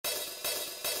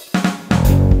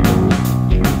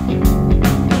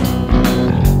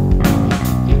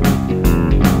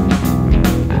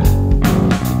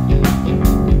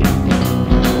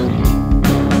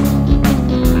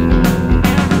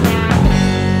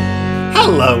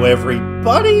Hello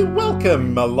everybody,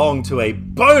 welcome along to a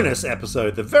bonus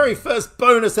episode, the very first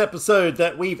bonus episode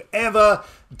that we've ever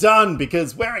done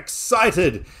because we're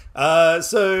excited.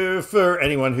 So for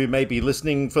anyone who may be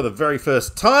listening for the very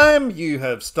first time, you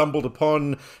have stumbled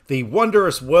upon the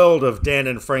wondrous world of Dan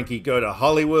and Frankie Go to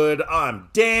Hollywood. I'm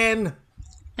Dan.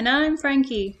 And I'm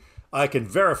Frankie. I can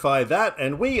verify that,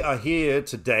 and we are here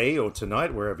today, or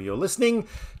tonight, wherever you're listening,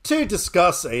 to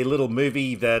discuss a little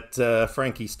movie that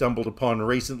Frankie stumbled upon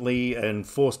recently and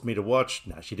forced me to watch.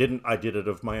 No, she didn't. I did it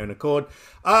of my own accord.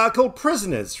 Called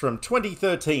Prisoners from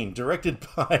 2013, directed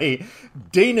by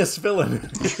Denis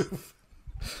Villeneuve.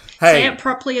 Say it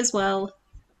properly as well.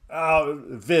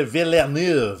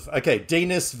 Villeneuve. Okay,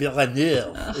 Denis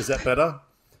Villeneuve. Is that better?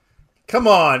 Come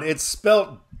on, it's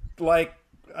spelt like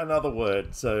another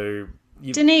word, so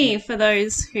Denis for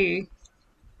those who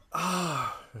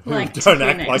like don't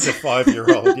act like a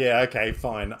 5-year-old. Yeah, okay,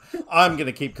 fine. I'm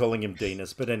gonna keep calling him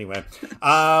Denis, but anyway.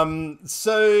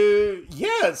 So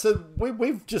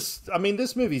we've just, I mean,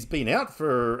 this movie's been out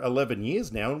for 11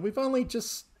 years now, and we've only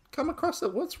just come across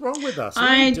it. What's wrong with us?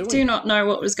 I do not know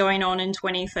what was going on in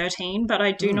 2013, but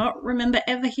I do not remember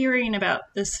ever hearing about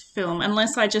this film,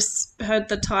 unless I just heard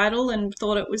the title and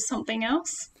thought it was something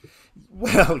else.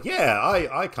 Well, yeah,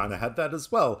 I kind of had that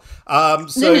as well.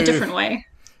 In a different way.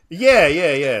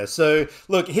 Yeah. So,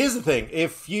 look, here's the thing.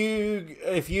 If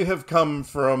you have come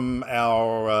from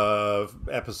our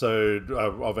episode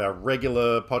of our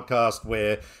regular podcast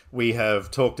where we have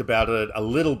talked about it a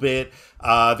little bit,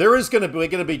 we're going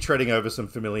to be treading over some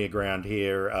familiar ground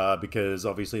here because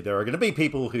obviously there are going to be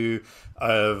people who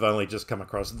have only just come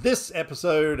across this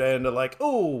episode and are like,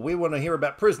 oh, we want to hear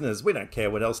about Prisoners. We don't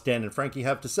care what else Dan and Frankie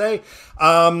have to say.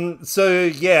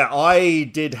 So, yeah, I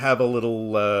did have a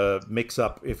little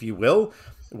mix-up, if you will,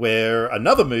 where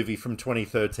another movie from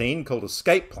 2013 called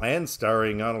Escape Plan,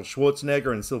 starring Arnold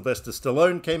Schwarzenegger and Sylvester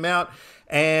Stallone, came out,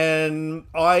 and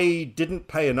I didn't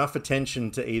pay enough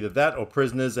attention to either that or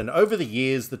Prisoners, and over the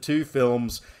years the two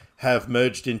films have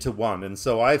merged into one, and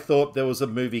so I thought there was a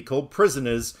movie called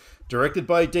Prisoners, directed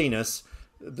by Denis,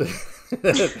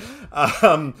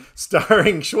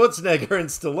 starring Schwarzenegger and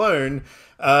Stallone,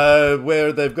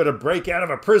 where they've got to break out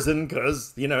of a prison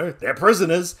because, you know, they're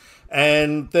prisoners.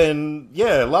 And then,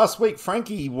 yeah, last week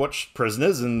Frankie watched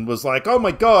Prisoners and was like, oh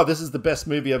my God, this is the best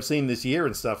movie I've seen this year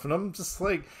and stuff. And I'm just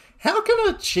like, how can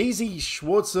a cheesy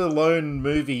Schwarzenegger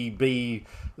movie be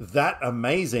that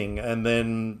amazing? And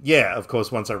then, yeah, of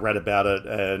course, once I read about it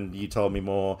and you told me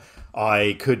more,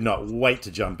 I could not wait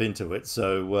to jump into it.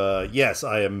 So, yes,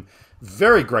 I am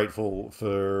very grateful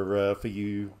for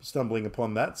you stumbling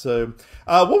upon that. So,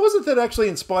 what was it that actually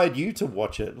inspired you to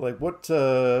watch it? Like, what...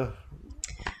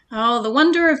 Oh, the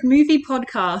wonder of movie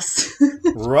podcasts.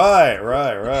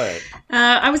 Right.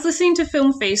 I was listening to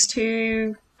Film Feast,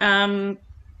 who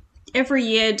every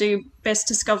year do Best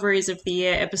Discoveries of the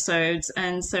Year episodes.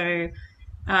 And so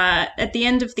at the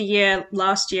end of the year,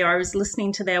 last year, I was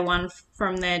listening to their one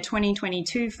from their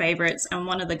 2022 favorites, and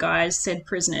one of the guys said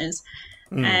Prisoners.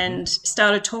 And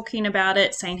started talking about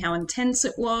it, saying how intense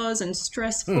it was and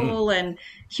stressful. And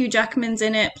Hugh Jackman's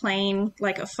in it playing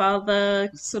like a father,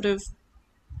 sort of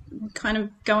kind of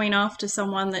going after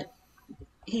someone that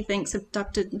he thinks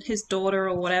abducted his daughter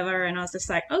or whatever. And I was just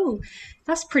like, oh,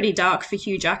 that's pretty dark for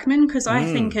Hugh Jackman, because I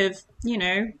think of, you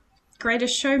know,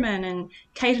 Greatest Showman and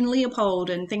Kate and Leopold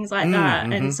and things like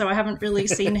that. And so I haven't really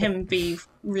seen him be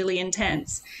really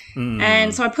intense.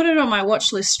 And so I put it on my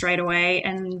watch list straight away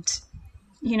and,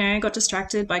 you know, got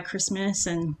distracted by Christmas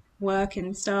and work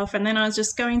and stuff. And then I was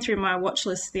just going through my watch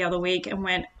list the other week and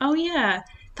went, oh yeah,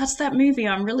 that's that movie.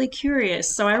 I'm really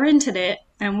curious. So I rented it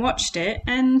and watched it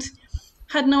and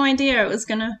had no idea it was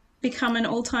going to become an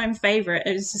all-time favorite.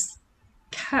 It was just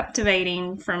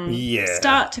captivating from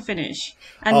start to finish.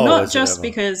 And not just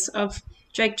because of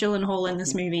Jake Gyllenhaal in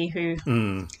this movie,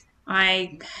 who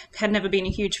I had never been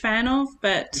a huge fan of,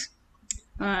 but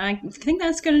I think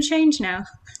that's going to change now.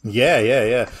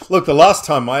 Yeah. Look, the last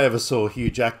time I ever saw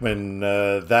Hugh Jackman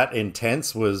that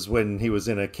intense was when he was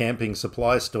in a camping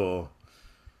supply store.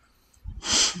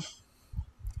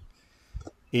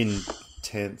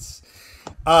 Intense.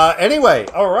 Anyway,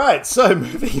 all right. So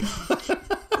moving on.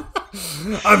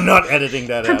 I'm not editing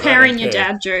that out. Preparing your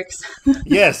dad jokes.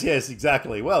 Yes,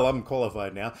 exactly. Well, I'm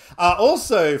qualified now.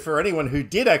 Also, for anyone who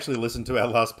did actually listen to our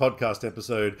last podcast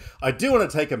episode, I do want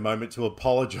to take a moment to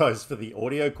apologize for the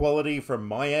audio quality from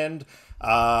my end.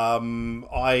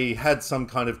 I had some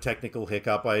kind of technical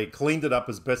hiccup. I cleaned it up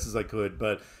as best as I could,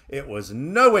 but it was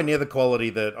nowhere near the quality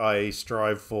that I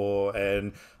strive for,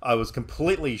 and I was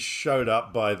completely showed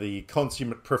up by the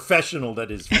consummate professional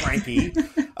that is Frankie.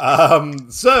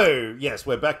 So yes,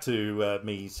 we're back to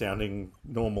me sounding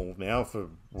normal now, for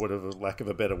whatever lack of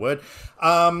a better word.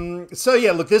 So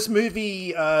yeah, look, this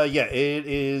movie, it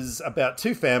is about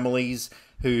two families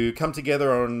who come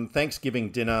together on Thanksgiving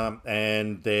dinner,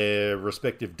 and their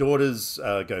respective daughters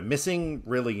go missing,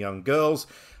 really young girls.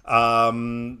 We've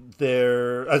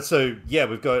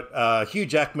got Hugh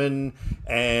Jackman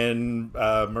and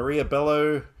Maria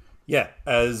Bello,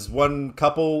 as one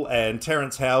couple, and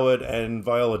Terrence Howard and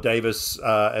Viola Davis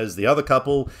as the other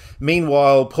couple.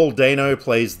 Meanwhile, Paul Dano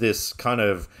plays this kind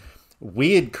of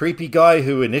weird, creepy guy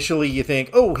who initially you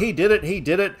think, oh, he did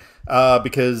it,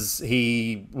 because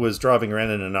he was driving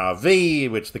around in an RV,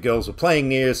 which the girls were playing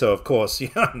near, so of course,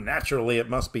 naturally it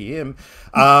must be him.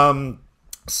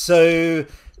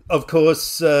 Of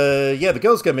course, the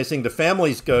girls go missing. The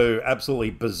families go absolutely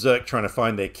berserk trying to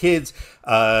find their kids.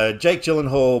 Jake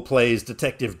Gyllenhaal plays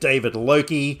Detective David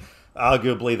Loki,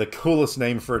 arguably the coolest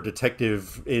name for a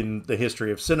detective in the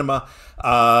history of cinema.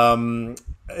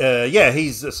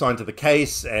 He's assigned to the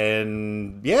case,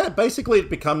 and basically it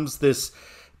becomes this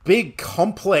big,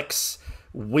 complex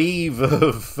weave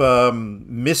of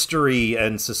mystery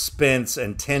and suspense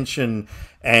and tension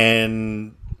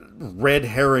and red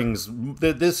herrings.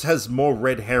 This has more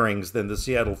red herrings than the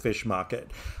Seattle Fish Market.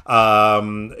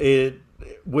 It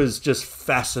was just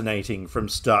fascinating from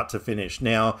start to finish.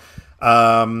 Now,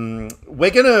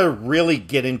 we're going to really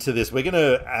get into this. We're going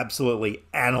to absolutely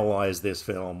analyze this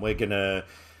film. We're going to,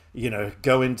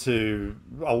 go into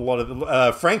a lot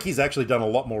of... Frankie's actually done a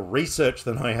lot more research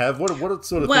than I have. What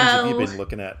sort of things have you been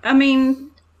looking at? I mean,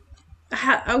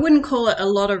 I wouldn't call it a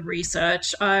lot of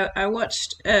research. I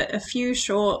watched a few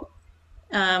short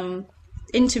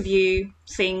interview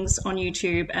things on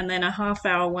YouTube, and then a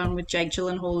half-hour one with Jake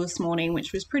Gyllenhaal this morning,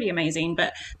 which was pretty amazing.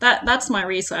 But that's my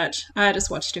research. I just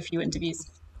watched a few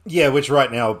interviews. Yeah, which right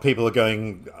now people are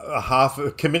going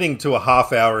committing to a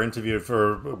half-hour interview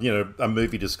for a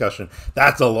movie discussion.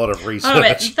 That's a lot of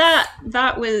research. Oh,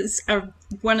 that was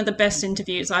one of the best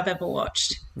interviews I've ever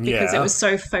watched, because it was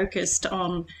so focused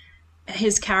on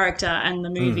his character and the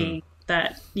movie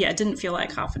that it didn't feel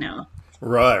like half an hour.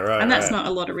 Right. And that's not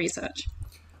a lot of research.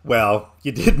 Well,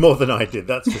 you did more than I did,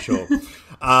 that's for sure.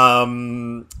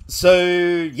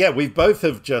 We both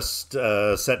have just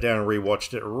sat down and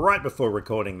rewatched it right before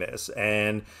recording this.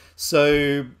 And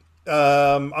so,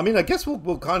 I guess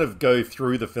we'll kind of go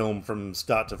through the film from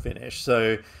start to finish.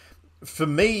 So, for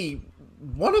me,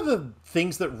 one of the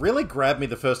things that really grabbed me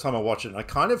the first time I watched it, and I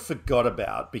kind of forgot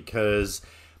about because,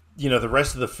 the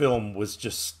rest of the film was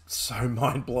just so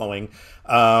mind-blowing,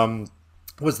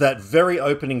 was that very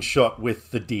opening shot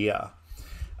with the deer,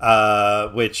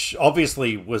 which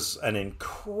obviously was an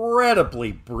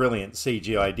incredibly brilliant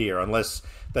CGI deer, unless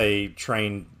they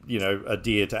trained, a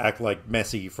deer to act like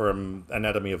Messi from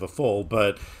Anatomy of a Fall.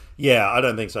 But I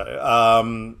don't think so.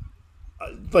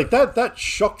 That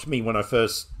shocked me when I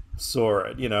first saw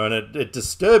it, and it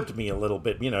disturbed me a little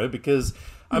bit, because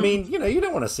I mean, you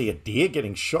don't want to see a deer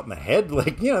getting shot in the head.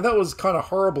 That was kind of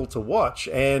horrible to watch.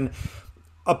 And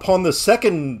upon the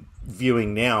second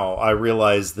viewing now, I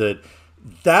realized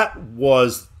that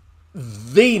was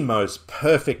the most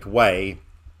perfect way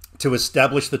to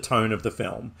establish the tone of the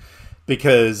film.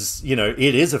 Because, it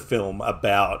is a film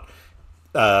about,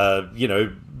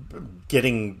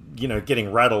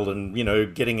 getting rattled and,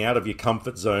 getting out of your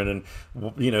comfort zone and,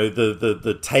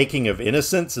 the taking of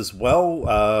innocence as well.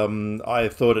 I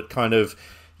thought it kind of,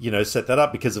 set that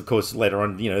up because, of course, later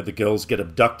on, the girls get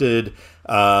abducted,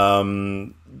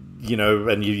 and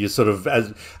you sort of,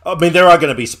 there are going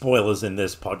to be spoilers in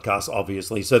this podcast,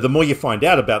 obviously. So the more you find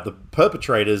out about the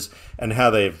perpetrators and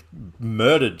how they've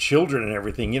murdered children and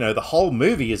everything, the whole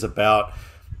movie is about,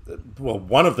 well,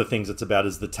 one of the things it's about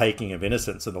is the taking of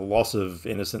innocence and the loss of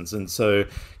innocence. And so,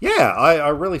 I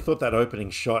really thought that opening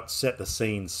shot set the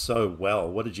scene so well.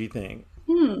 What did you think?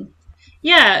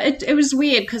 Yeah, it was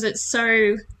weird because it's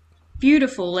so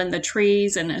beautiful, and the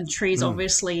trees and trees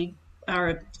obviously are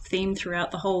a theme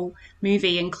throughout the whole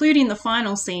movie, including the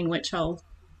final scene, which I'll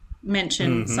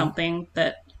mention something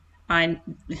that I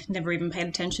never even paid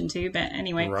attention to, but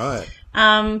anyway. Right.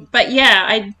 But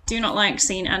I do not like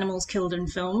seeing animals killed in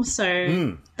film,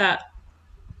 so that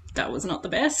was not the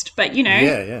best. But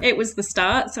it was the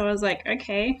start, so I was like,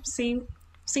 okay, see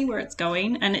where it's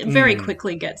going, and it very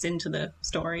quickly gets into the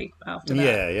story after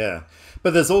that. Yeah.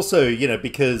 But there's also,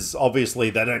 because obviously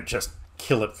they don't just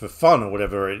kill it for fun or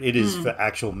whatever, it is for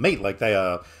actual meat, like they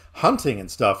are hunting and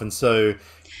stuff, and so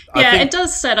I think it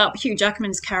does set up Hugh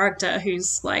Jackman's character,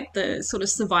 who's like the sort of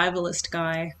survivalist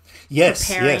guy,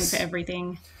 preparing for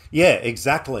everything. Yeah,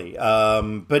 exactly.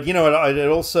 But it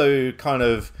also kind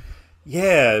of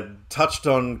yeah, touched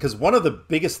on, because one of the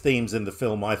biggest themes in the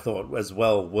film, I thought as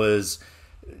well, was,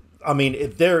 I mean,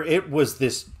 it was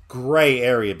this gray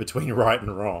area between right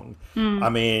and wrong. I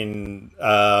Mm. mean,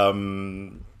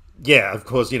 yeah, of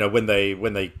course, when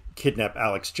they kidnap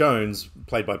Alex Jones,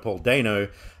 played by Paul Dano,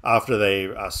 after they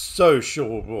are so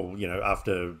sure, well,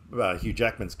 after Hugh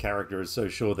Jackman's character is so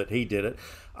sure that he did it,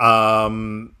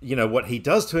 what he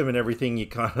does to him and everything, you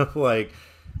kind of like,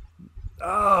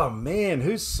 oh man,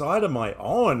 whose side am I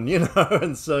on?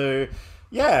 And so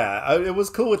yeah, it was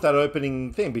cool with that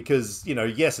opening thing because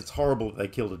yes, it's horrible that they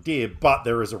killed a deer, but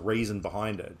there is a reason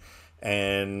behind it.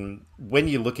 And when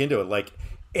you look into it, like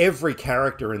every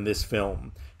character in this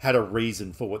film had a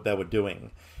reason for what they were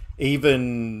doing.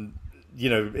 Even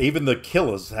even the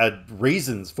killers had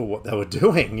reasons for what they were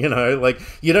doing. Like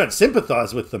you don't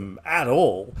sympathize with them at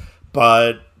all,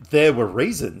 but there were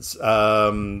reasons.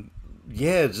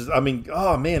 Yeah, I mean,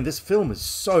 oh man, this film is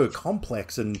so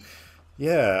complex, and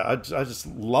yeah, I just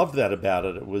loved that about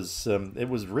it. It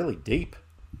was really deep,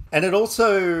 and it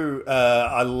also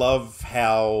I love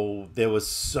how there was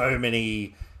so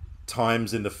many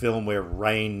times in the film where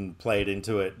rain played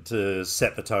into it to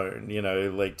set the tone.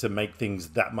 Like to make things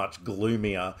that much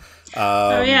gloomier.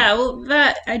 Oh Um, yeah, well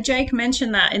that Jake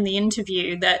mentioned that in the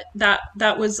interview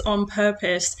that was on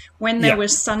purpose. When there yeah. were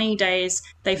sunny days,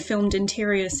 they filmed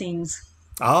interior scenes.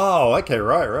 Oh, okay,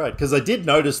 right. Because I did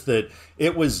notice that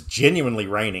it was genuinely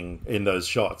raining in those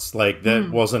shots. Like, that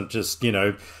Mm. wasn't just,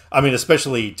 I mean,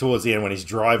 especially towards the end when he's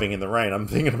driving in the rain. I'm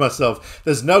thinking to myself,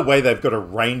 there's no way they've got a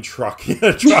rain truck,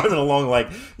 driving along, like,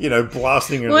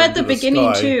 blasting it Well, at into the the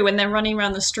beginning sky. too, when they're running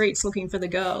around the streets looking for the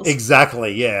girls.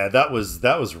 Exactly, yeah, that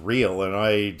was real. And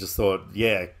I just thought,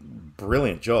 yeah,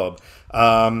 brilliant job.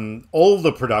 All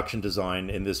the production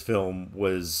design in this film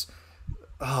was,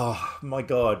 oh my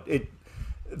God,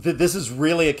 this is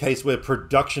really a case where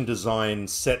production design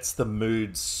sets the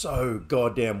mood so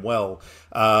goddamn well.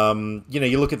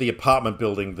 You look at the apartment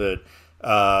building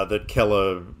that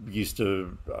Keller used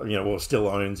to, or still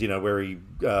owns, where he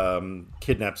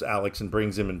kidnaps Alex and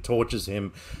brings him and tortures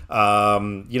him.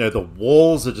 The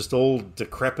walls are just all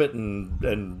decrepit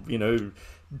and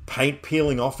paint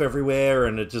peeling off everywhere,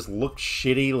 and it just looks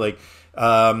shitty. Like,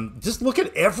 just look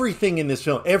at everything in this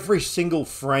film. Every single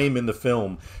frame in the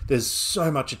film, there's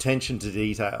so much attention to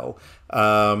detail,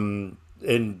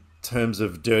 in terms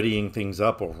of dirtying things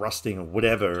up or rusting or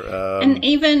whatever. And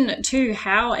even too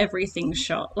how everything's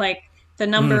shot. Like the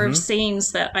number of Mm-hmm.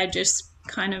 scenes that I just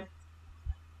kind of,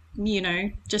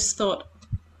 just thought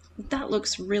that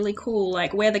looks really cool.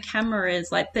 Like where the camera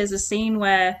is. Like there's a scene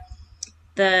where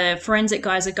the forensic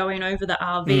guys are going over the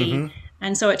RV, Mm-hmm.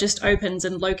 and so it just opens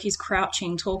and Loki's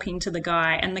crouching talking to the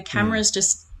guy, and the camera's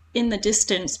just in the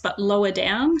distance but lower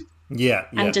down Yeah,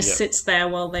 and yeah, just yeah. sits there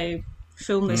while they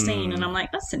film the scene. And Mm. I'm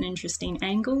like, that's an interesting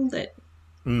angle that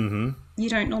Mm-hmm. you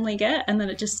don't normally get, and then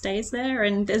it just stays there.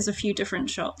 And there's a few different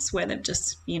shots where they've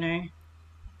just,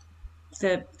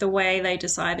 the way they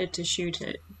decided to shoot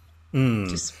it Mm.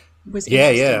 just was Yeah,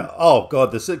 interesting. yeah. Oh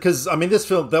god, this because I mean this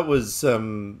film that was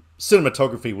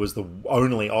cinematography was the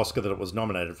only Oscar that it was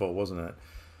nominated for, wasn't it?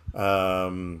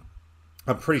 I'm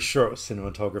pretty sure it was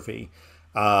cinematography,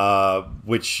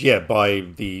 which yeah, by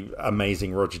the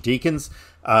amazing Roger Deakins,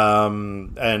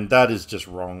 and that is just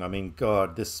wrong. I mean,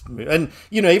 God, and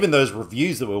even those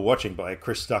reviews that we're watching by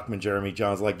Chris Stuckman, Jeremy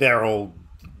Jahns, like they're all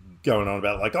going on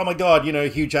about like, oh my God,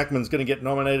 Hugh Jackman's going to get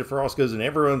nominated for Oscars and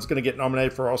everyone's going to get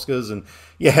nominated for Oscars, and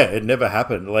yeah, it never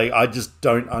happened. Like, I just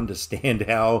don't understand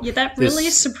how Yeah, that really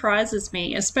this. surprises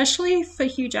me, especially for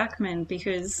Hugh Jackman,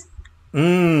 because,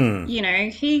 Mm,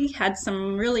 he had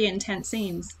some really intense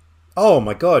scenes. oh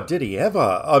my God, did he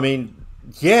ever? I mean,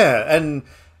 yeah, and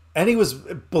he was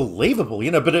believable,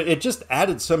 but it just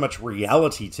added so much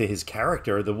reality to his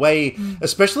character. The way,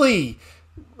 especially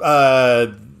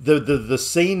the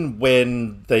scene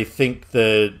when they think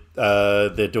that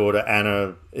their daughter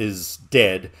Anna is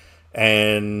dead,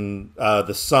 and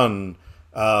the son,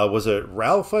 was it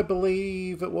Ralph? I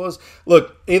believe it was.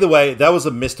 Look, either way, that was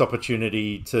a missed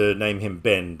opportunity to name him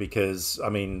Ben because I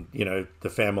mean,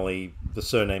 the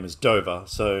surname is Dover,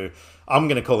 so I'm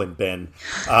going to call him Ben.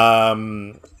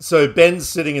 So Ben's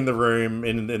sitting in the room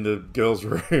in the girls'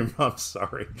 room. I'm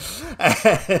sorry,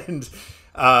 and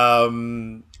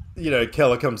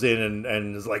Keller comes in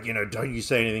and is like, don't you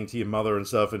say anything to your mother and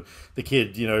stuff. And the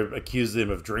kid, accuses him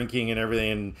of drinking and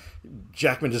everything. And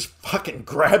Jackman just fucking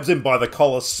grabs him by the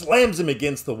collar, slams him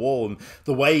against the wall. And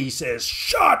the way he says,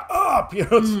 shut up,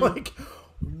 it's like,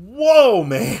 whoa,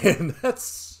 man,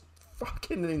 that's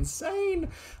fucking insane.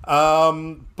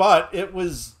 But it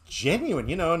was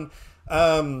genuine,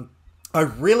 and I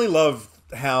really love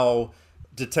how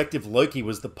Detective Loki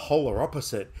was the polar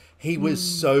opposite. He was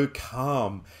so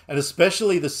calm, and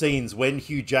especially the scenes when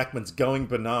Hugh Jackman's going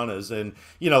bananas, and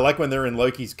like when they're in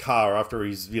Loki's car after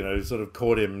he's sort of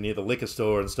caught him near the liquor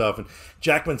store and stuff, and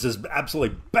Jackman's just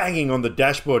absolutely banging on the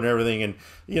dashboard and everything, and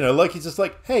Loki's just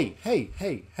like, hey,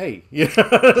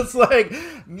 it's like,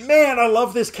 man, I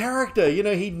love this character.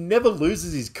 He never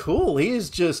loses his cool.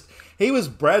 He was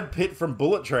Brad Pitt from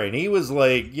Bullet Train. He was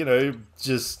like,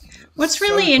 just. What's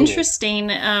really cool. Interesting,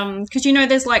 because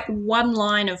there's like one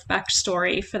line of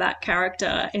backstory for that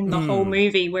character in the whole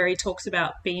movie where he talks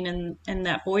about being in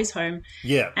that boys' home.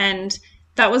 Yeah. And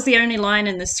that was the only line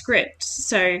in the script.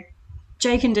 So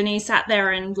Jake and Denis sat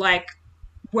there and like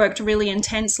worked really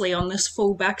intensely on this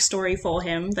full backstory for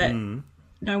him that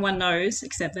no one knows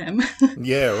except them.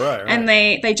 Yeah, right. And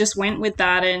they just went with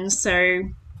that, and so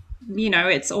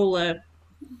it's all a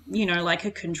like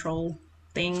a control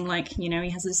thing, like he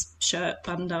has his shirt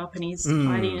buttoned up and he's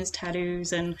hiding his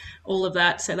tattoos and all of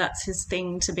that, so that's his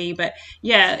thing to be. But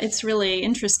yeah, it's really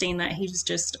interesting that he's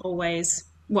just always,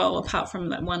 well, apart from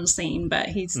that one scene, but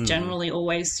he's generally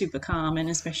always super calm, and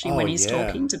especially when he's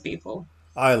talking to people.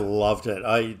 I loved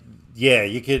it.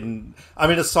 You can,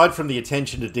 aside from the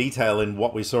attention to detail in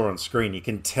what we saw on screen, you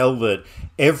can tell that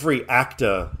every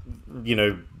actor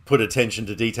put attention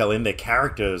to detail in their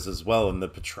characters as well, and the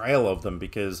portrayal of them,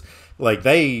 because like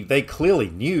they clearly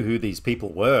knew who these people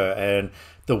were, and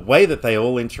the way that they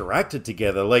all interacted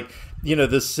together, like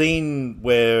the scene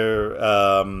where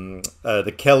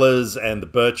the Kellers and the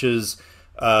Birches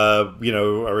are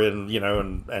in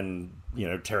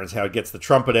and Terrence Howard gets the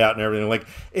trumpet out and everything, like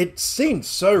it seemed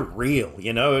so real,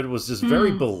 it was just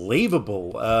very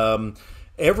believable.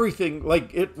 Everything,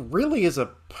 like, it really is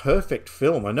a perfect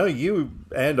film. I know you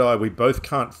and we both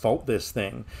can't fault this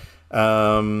thing.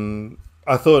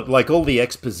 I thought, like, all the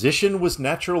exposition was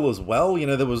natural as well.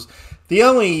 There was the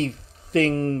only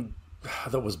thing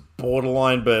that was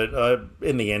borderline, but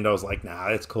in the end I was like, nah,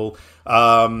 it's cool,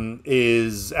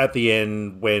 is at the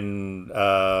end when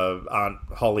Aunt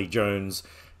Holly Jones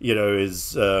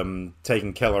is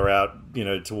taking Keller out,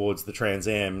 towards the Trans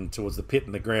Am, towards the pit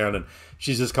in the ground, and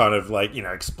she's just kind of like,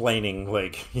 explaining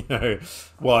like,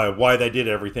 why they did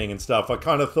everything and stuff. I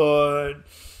kind of thought,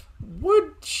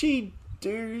 would she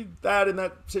do that in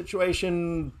that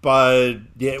situation? But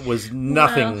yeah, it was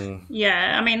nothing. Well,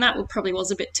 yeah, that probably was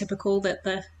a bit typical that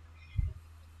the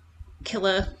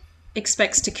killer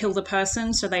expects to kill the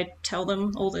person, so they tell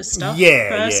them all this stuff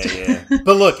first. Yeah.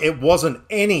 But look, it wasn't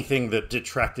anything that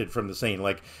detracted from the scene.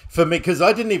 Like, for me, because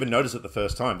I didn't even notice it the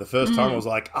first time. The first time I was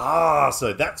like,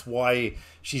 so that's why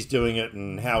she's doing it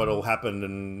and how it all happened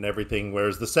and everything.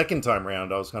 Whereas the second time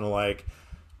round, I was kind of like,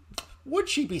 would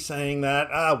she be saying that?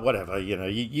 Whatever,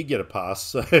 you get a pass.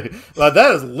 So, like,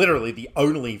 that is literally the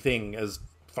only thing as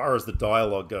far as the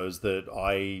dialogue goes that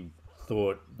I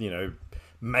thought,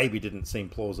 maybe didn't seem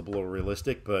plausible or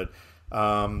realistic, but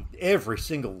every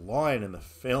single line in the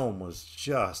film was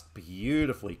just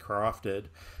beautifully crafted.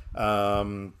 I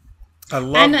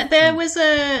love, and there was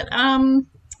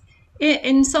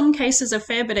in some cases a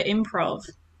fair bit of improv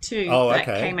too that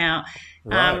came out.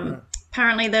 Right.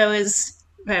 Apparently there was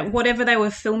whatever they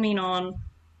were filming on,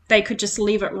 they could just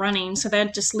leave it running. So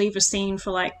they'd just leave a scene for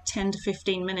like 10 to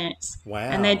 15 minutes. Wow.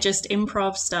 And they'd just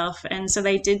improv stuff. And so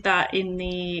they did that in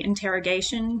the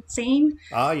interrogation scene.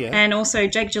 Oh, yeah. And also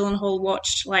Jake Gyllenhaal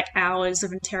watched like hours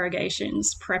of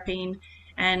interrogations prepping.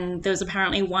 And there was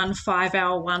apparently one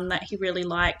 5-hour one that he really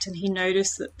liked. And he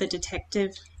noticed that the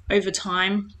detective over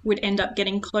time would end up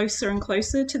getting closer and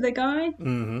closer to the guy.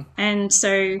 Mm-hmm. And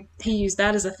so he used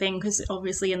that as a thing because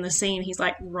obviously in the scene he's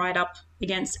like right up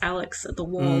against Alex at the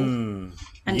wall and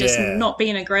just not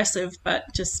being aggressive but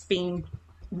just being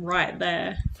right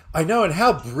there. I know, and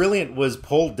how brilliant was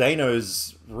Paul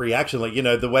Dano's reaction, like,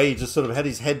 the way he just sort of had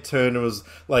his head turned and was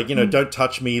like, don't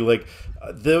touch me, like,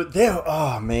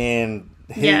 oh man.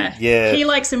 He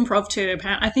likes improv too.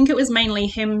 I think it was mainly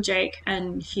him, Jake,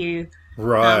 and Hugh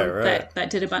right. that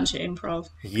did a bunch of improv.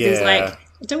 Yeah. He's like,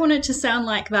 I don't want it to sound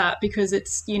like that because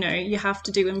it's, you have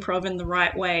to do improv in the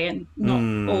right way, and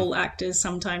not all actors.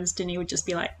 Sometimes Denis would just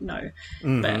be like, no.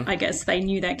 Mm-hmm. But I guess they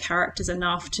knew their characters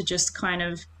enough to just kind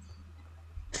of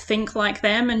think like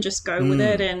them and just go with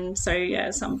it. And so, yeah,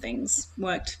 some things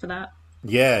worked for that.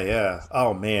 Yeah.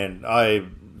 Oh, man. I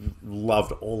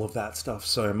loved all of that stuff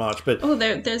so much. But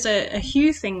there's a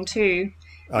Hugh thing too.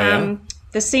 Oh, yeah?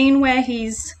 The scene where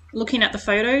he's looking at the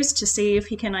photos to see if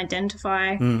he can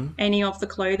identify any of the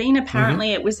clothing.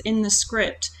 Apparently it was in the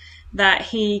script that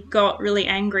he got really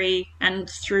angry and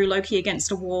threw Loki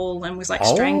against a wall and was like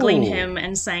strangling Oh, him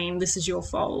and saying, "This is your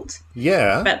fault."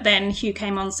 yeah. But then Hugh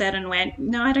came on set and went,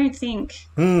 "No, I don't think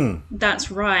Hmm. that's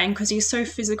right," because he's so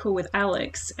physical with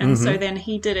Alex. And so Mm-hmm. then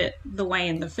he did it the way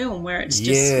in the film where it's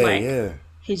just Yeah, like yeah.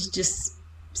 he just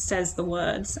says the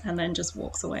words and then just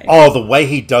walks away. Oh, the way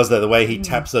he does that, the way he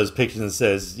taps those pictures and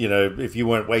says, if you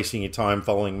weren't wasting your time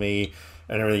following me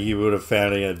and everything, you would have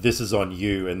found, this is on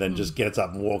you, and then just gets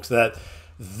up and walks.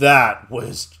 That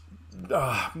was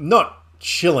not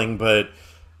chilling, but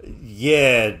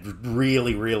yeah,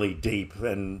 really, really deep,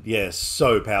 and yeah,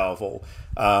 so powerful.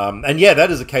 And yeah, that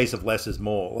is a case of less is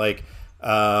more. Like,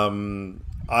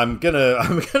 I'm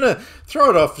gonna throw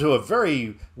it off to a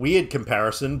very weird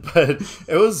comparison, but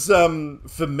it was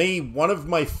for me one of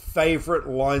my favorite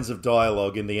lines of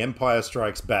dialogue in The Empire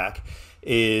Strikes Back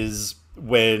is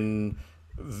when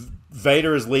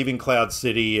Vader is leaving Cloud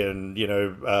City, and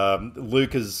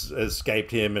Luke has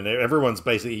escaped him, and everyone's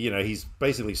basically he's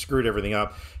basically screwed everything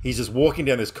up. He's just walking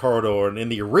down this corridor, and in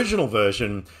the original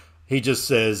version, he just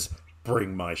says,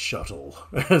 "Bring my shuttle."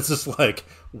 And it's just like,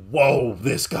 whoa,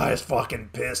 this guy is fucking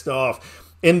pissed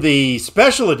off. In the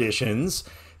special editions,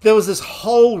 there was this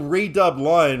whole redub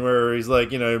line where he's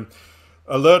like,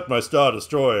 alert my Star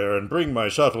Destroyer and bring my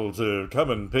shuttle to come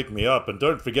and pick me up, and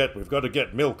don't forget we've got to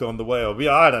get milk on the way. Or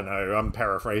I don't know, I'm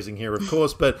paraphrasing here, of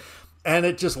course, and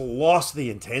it just lost the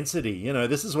intensity.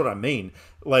 This is what I mean.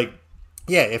 Like,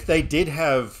 yeah, if they did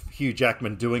have Hugh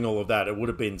Jackman doing all of that, it would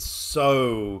have been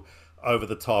so over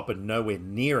the top and nowhere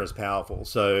near as powerful.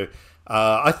 So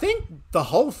I think the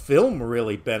whole film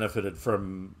really benefited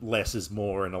from less is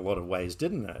more in a lot of ways,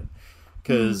 didn't it?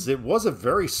 Because it was a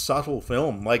very subtle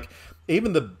film. Like,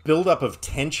 even the build-up of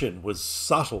tension was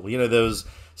subtle. There was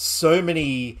so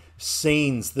many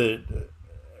scenes that,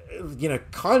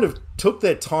 kind of took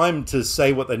their time to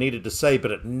say what they needed to say,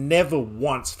 but it never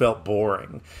once felt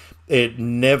boring. It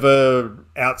never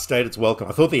outstayed its welcome.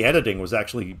 I thought the editing was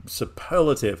actually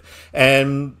superlative.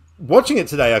 And watching it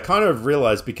today, I kind of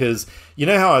realized, because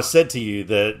how I said to you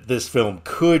that this film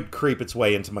could creep its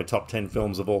way into my top 10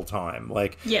 films of all time.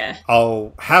 Like, Yeah.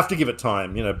 I'll have to give it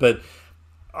time, but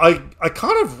I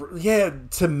kind of, yeah,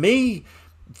 to me,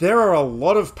 there are a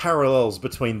lot of parallels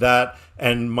between that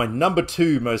and my number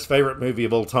 2 most favorite movie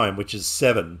of all time, which is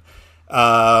Seven.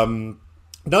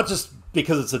 Not just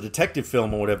because it's a detective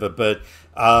film or whatever, but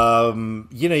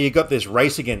you got this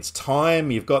race against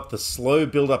time, you've got the slow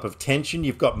build-up of tension,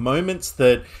 you've got moments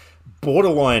that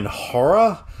borderline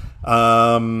horror.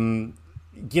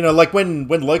 Like when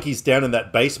Loki's down in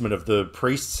that basement of the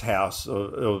priest's house,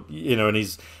 or and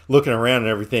he's looking around and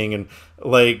everything, and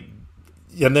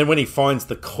and then when he finds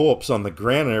the corpse on the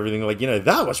ground and everything,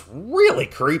 that was really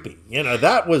creepy.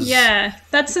 That was... Yeah,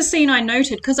 that's the scene I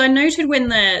noted, because I noted when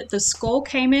the score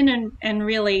came in and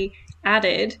really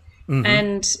added,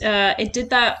 and it did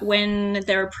that when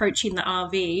they're approaching the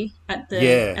RV at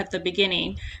the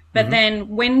beginning. But then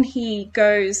when he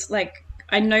goes,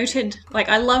 I noted,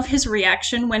 I love his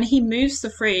reaction when he moves the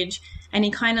fridge and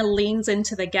he kind of leans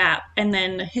into the gap, and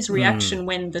then his reaction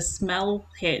when the smell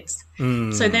hits.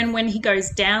 So then when he goes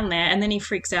down there, and then he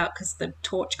freaks out because the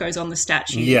torch goes on the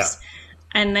statues. Yeah.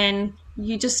 And then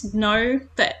you just know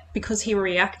that because he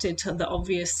reacted to the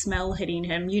obvious smell hitting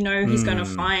him, he's going to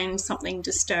find something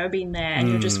disturbing there, and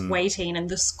you're just waiting, and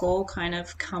the score kind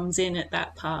of comes in at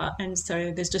that part. And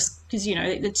so there's just, because,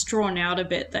 it's drawn out a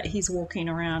bit that he's walking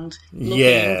around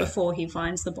looking before he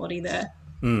finds the body there.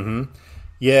 Mm-hmm.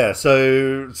 Yeah,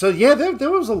 so yeah,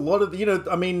 there was a lot of,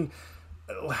 I mean,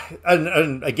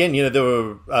 and again, there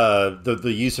were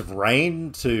the use of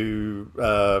rain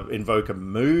to invoke a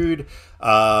mood,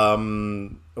 or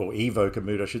evoke a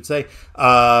mood, I should say.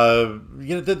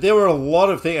 There were a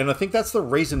lot of things, and I think that's the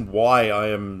reason why I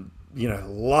am,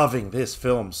 loving this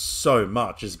film so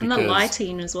much, is because... And the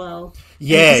lighting as well.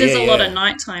 Yeah, because there's a lot of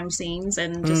nighttime scenes,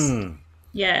 and just and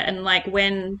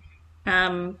when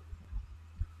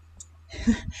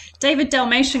David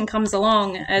Dalmatian comes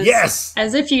along as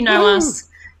if you know us.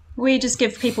 We just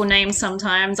give people names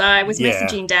sometimes. I was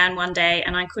messaging Dan one day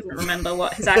and I couldn't remember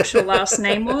what his actual last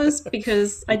name was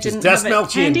because I didn't have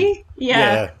it handy.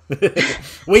 Yeah.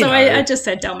 So I just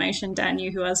said Dalmatian. Dan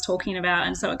knew who I was talking about,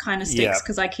 and so it kind of sticks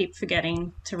because I keep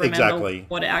forgetting to remember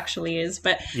what it actually is.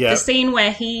 But the scene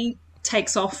where he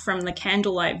takes off from the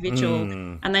candlelight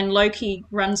vigil and then Loki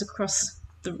runs across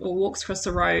or walks across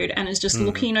the road and is just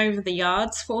looking over the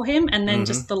yards for him, and then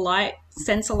just the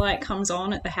sensor light comes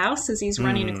on at the house as he's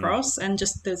running across, and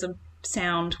just there's a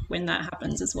sound when that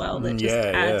happens as well that just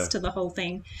adds to the whole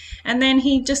thing. And then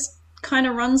he just kind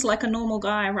of runs like a normal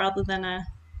guy rather than a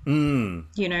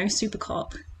super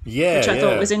cop. Yeah, which I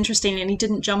thought yeah. was interesting. And he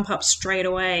didn't jump up straight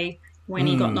away when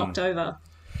he got knocked over.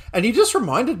 And you just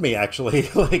reminded me, actually,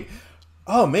 like,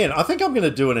 oh man, I think I'm going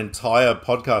to do an entire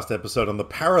podcast episode on the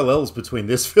parallels between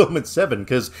this film and Seven,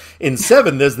 because in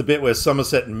Seven, there's the bit where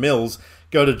Somerset and Mills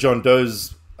go to John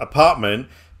Doe's apartment.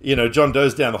 You know, John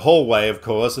Doe's down the hallway, of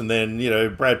course, and then, you know,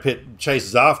 Brad Pitt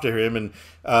chases after him,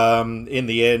 and in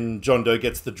the end, John Doe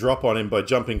gets the drop on him by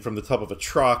jumping from the top of a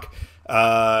truck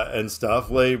and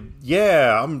stuff. Like,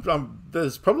 yeah,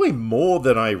 there's probably more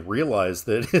than I realized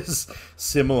that is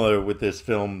similar with this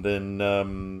film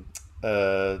than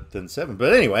Seven.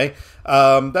 But anyway,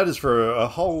 that is for a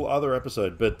whole other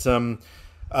episode. But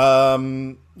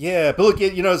yeah, but look,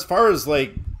 you know, as far as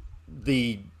like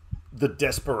the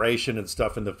desperation and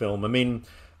stuff in the film, I mean,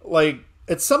 like,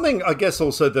 it's something I guess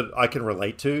also that I can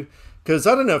relate to, because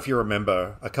I don't know if you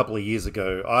remember a couple of years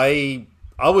ago, I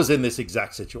was in this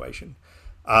exact situation.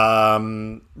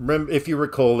 If you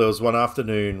recall, there was one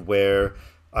afternoon where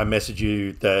I messaged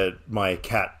you that my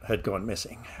cat had gone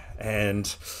missing,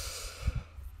 and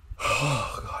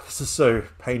oh god, this is so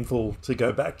painful to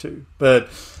go back to, but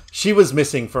she was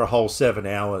missing for a whole 7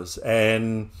 hours,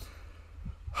 and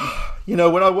you know,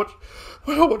 when I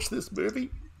watch this movie,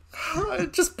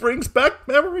 it just brings back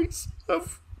memories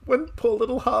of when poor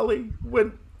little Harley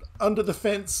went under the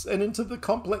fence and into the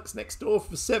complex next door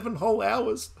for 7 whole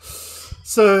hours.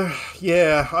 So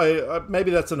yeah, I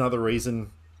maybe that's another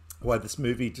reason why this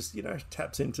movie just, you know,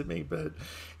 taps into me. But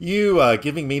you are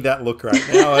giving me that look right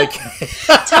now. Okay.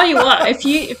 Tell you what,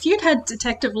 if you'd had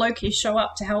Detective Loki show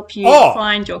up to help you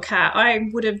find your cat, I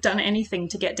would have done anything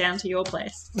to get down to your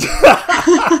place.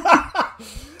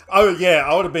 Oh yeah,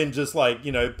 I would have been just like,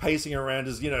 you know, pacing around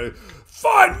as, you know,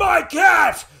 find my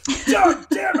cat! God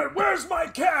damn it, where's my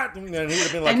cat? And then he would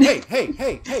have been like,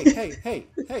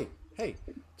 hey,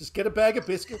 just get a bag of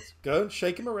biscuits, go and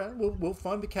shake him around, we'll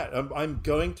find the cat. I'm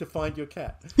going to find your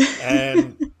cat.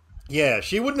 And yeah,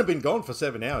 she wouldn't have been gone for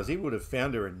 7 hours. He would have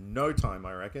found her in no time,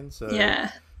 I reckon. So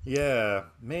yeah,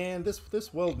 man,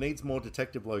 this world needs more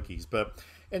Detective Lokis. But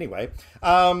anyway,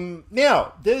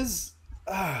 now there's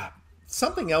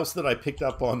something else that I picked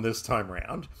up on this time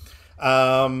round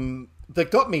that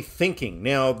got me thinking.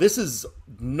 Now, this is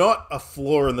not a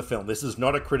flaw in the film. This is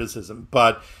not a criticism,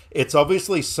 but it's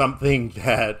obviously something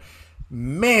that,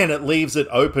 man, it leaves it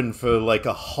open for like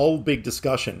a whole big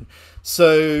discussion.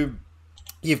 So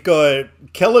you've got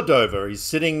Keller Dover. He's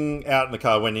sitting out in the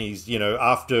car when he's, you know,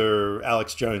 after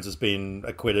Alex Jones has been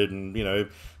acquitted and, you know,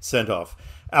 sent off.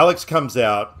 Alex comes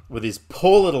out with his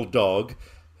poor little dog,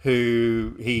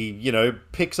 who he, you know,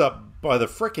 picks up by the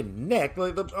frickin' neck.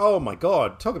 Like, oh my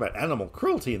god, talk about animal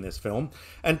cruelty in this film,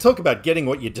 and talk about getting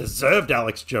what you deserved,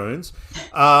 Alex Jones.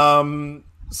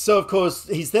 So of course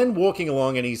he's then walking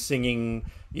along and he's singing,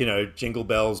 you know, Jingle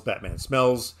Bells, Batman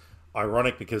Smells.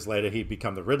 Ironic, because later he'd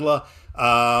become the Riddler.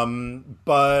 But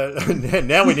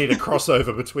now we need a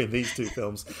crossover between these two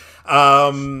films.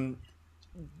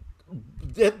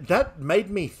 That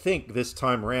made me think this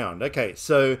time around. Okay,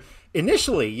 so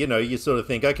initially, you know, you sort of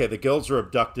think, okay, the girls were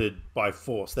abducted by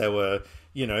force. They were,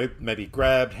 you know, maybe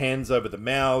grabbed, hands over the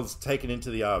mouths, taken into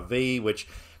the RV, which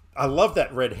I love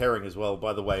that red herring as well,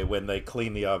 by the way, when they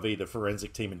clean the RV, the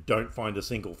forensic team, and don't find a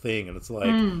single thing. And it's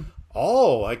like,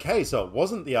 oh, okay, so it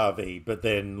wasn't the RV. But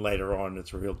then later on,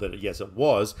 it's revealed that, yes, it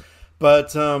was.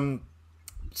 But so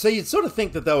you'd sort of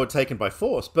think that they were taken by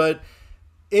force. But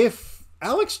if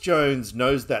Alex Jones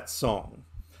knows that song,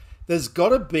 there's got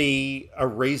to be a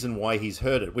reason why he's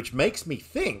heard it, which makes me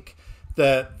think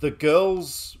that the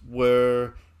girls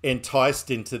were enticed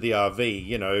into the RV,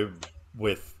 you know,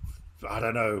 with, I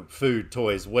don't know, food,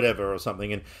 toys, whatever or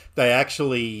something, and they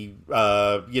actually,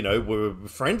 you know, were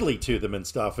friendly to them and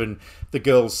stuff, and the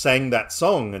girls sang that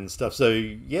song and stuff. So,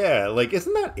 yeah, like,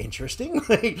 isn't that interesting?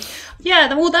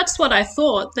 Yeah, well, that's what I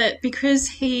thought, that because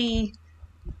he,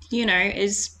 you know,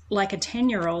 is like a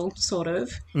 10-year-old sort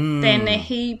of, then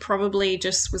he probably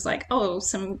just was like, oh,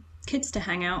 some kids to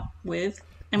hang out with,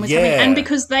 and was having, and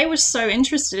because they were so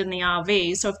interested in the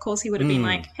RV, so of course he would have been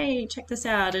like, hey, check this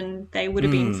out, and they would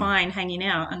have been fine hanging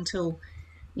out until,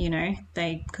 you know,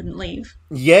 they couldn't leave.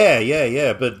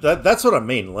 Yeah, but that's what I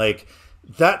mean, like,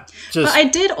 that just... But I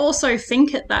did also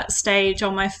think at that stage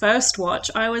on my first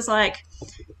watch, I was like,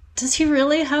 does he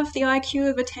really have the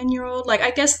IQ of a 10-year-old? Like,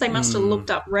 I guess they must have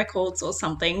looked up records or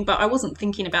something, but I wasn't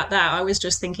thinking about that. I was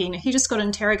just thinking he just got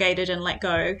interrogated and let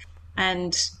go.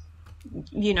 And,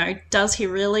 you know, does he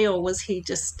really, or was he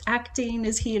just acting?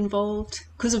 Is he involved?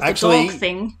 Because of the dog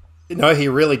thing. No, he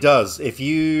really does. If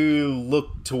you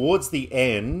look towards the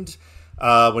end,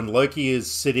 when Loki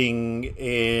is sitting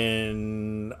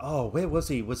in, oh, where was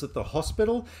he? Was it the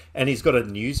hospital? And he's got a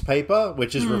newspaper,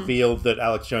 which is revealed that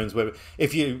Alex Jones Webb.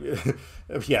 If you,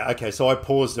 yeah, okay. So I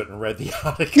paused it and read the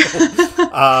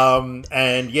article,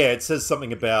 and yeah, it says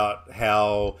something about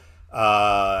how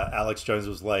Alex Jones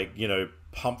was like,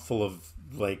 pumped full of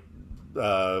like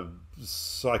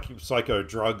psycho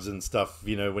drugs and stuff,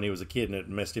 when he was a kid, and it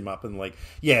messed him up, and like,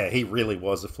 yeah, he really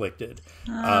was afflicted.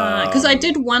 Because I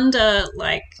did wonder,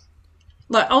 like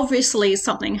obviously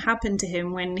something happened to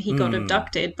him when he got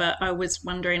abducted, but I was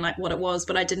wondering like what it was,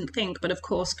 but I didn't think. But of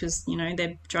course, because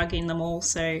they're drugging them all,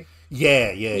 so yeah,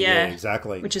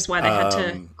 exactly. Which is why they had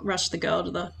to rush the girl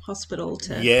to the hospital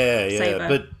to save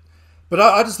her. But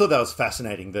I just thought that was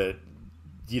fascinating that,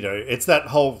 it's that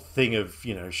whole thing of,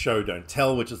 show don't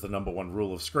tell, which is the number one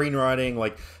rule of screenwriting.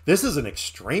 Like, this is an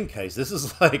extreme case. This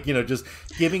is like, just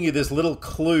giving you this little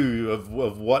clue of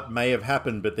what may have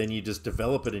happened, but then you just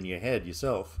develop it in your head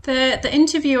yourself. The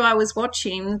interview I was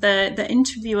watching, the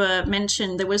interviewer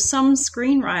mentioned there was some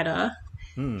screenwriter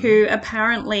who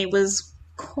apparently was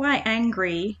quite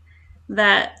angry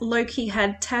that Loki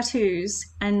had tattoos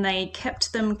and they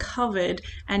kept them covered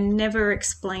and never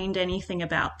explained anything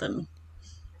about them.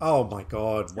 Oh my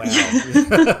God!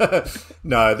 Wow.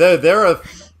 No, there are.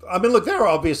 I mean, look, there are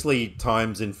obviously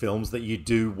times in films that you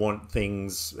do want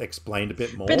things explained a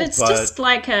bit more, but it's just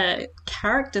like a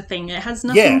character thing. It has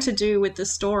nothing to do with the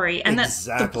story, and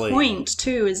exactly. That's the point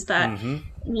too. Is that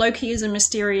Loki is a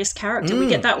mysterious character. We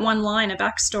get that one line, a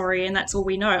backstory, and that's all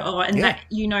we know. Oh, and that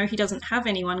he doesn't have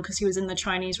anyone because he was in the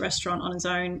Chinese restaurant on his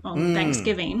own on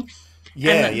Thanksgiving.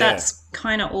 Yeah, and that's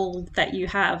kind of all that you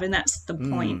have, and that's the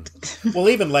point. Well,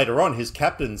 even later on, his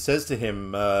captain says to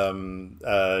him,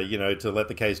 to let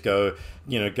the case go,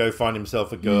 go find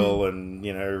himself a girl and,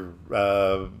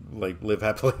 like live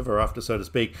happily ever after, so to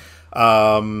speak.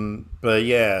 But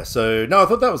yeah, so, no, I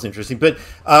thought that was interesting. But,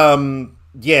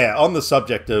 yeah, on the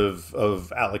subject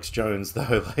of Alex Jones,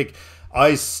 though, like,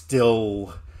 I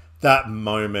still, that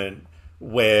moment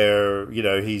where,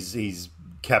 he's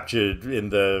captured in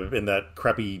that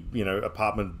crappy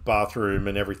apartment bathroom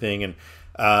and everything, and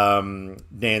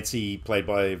Nancy, played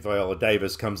by Viola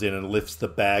Davis, comes in and lifts the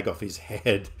bag off his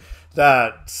head.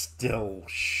 That still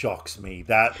shocks me.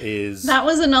 That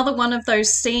was another one of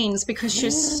those scenes because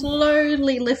she's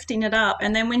slowly lifting it up,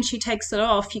 and then when she takes it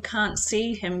off, you can't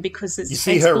see him because it's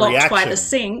blocked reaction by the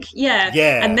sink. Yeah,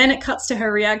 and then it cuts to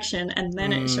her reaction, and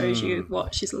then it shows you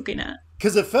what she's looking at.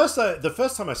 Because at first, the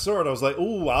first time I saw it, I was like,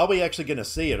 "Ooh, are we actually going to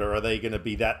see it, or are they going to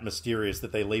be that mysterious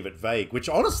that they leave it vague?" Which,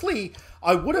 honestly,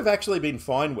 I would have actually been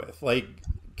fine with, like,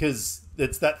 because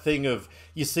it's that thing of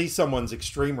you see someone's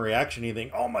extreme reaction, you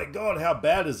think, "Oh my God, how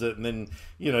bad is it?" And then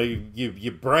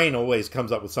your brain always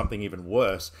comes up with something even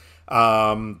worse.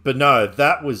 But no,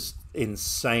 that was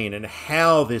insane, and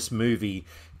how this movie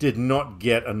did not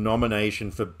get a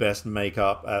nomination for Best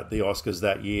Makeup at the Oscars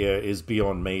that year is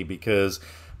beyond me, because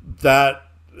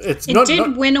it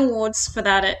did win awards for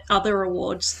that at other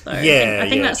awards, though. I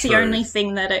think that's the only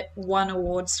thing that it won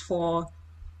awards for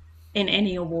in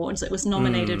any awards. It was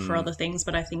nominated for other things,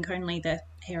 but I think only the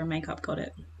hair and makeup got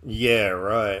it. Yeah,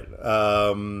 right.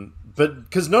 But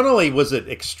because not only was it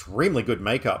extremely good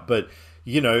makeup, but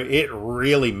it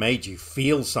really made you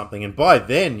feel something. And by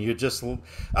then, you're just...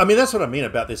 I mean, that's what I mean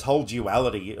about this whole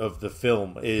duality of the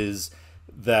film, is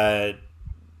that,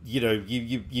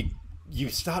 you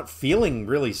start feeling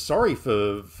really sorry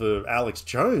for Alex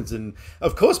Jones. And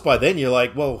of course, by then you're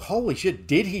like, well, holy shit,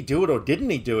 did he do it or didn't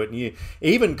he do it? And you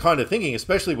even kind of thinking,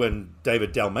 especially when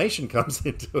David Dalmatian comes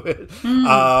into it,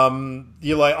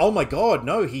 you're like, oh my God,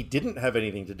 no, he didn't have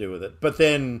anything to do with it. But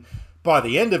then by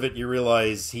the end of it, you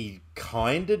realize he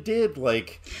kind of did.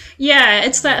 Like, yeah,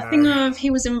 it's that thing of he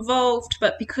was involved,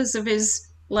 but because of his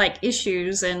like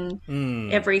issues and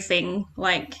everything,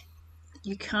 like,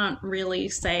 you can't really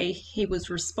say he was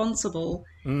responsible.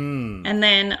 And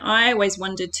then I always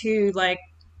wondered too, like,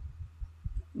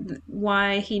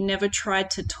 why he never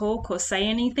tried to talk or say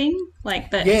anything.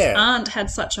 Like, that his aunt had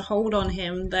such a hold on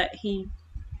him that he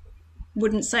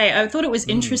wouldn't say. I thought it was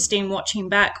interesting watching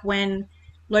back when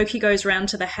Loki goes round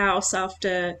to the house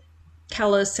after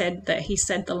Keller said that he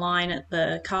said the line at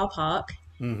the car park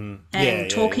and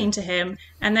talking to him.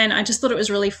 And then I just thought it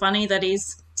was really funny that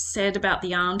he's said about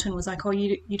the aunt and was like, oh,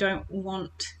 you don't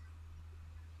want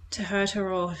to hurt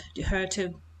her or her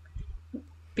to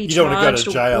be charged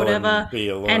or whatever.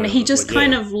 And he just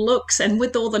kind of looks, and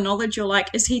with all the knowledge, you're like,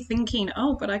 is he thinking,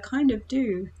 oh, but I kind of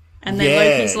do? And then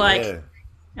Loki's like,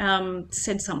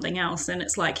 said something else, and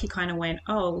it's like he kind of went,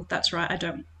 oh, that's right,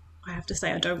 I have to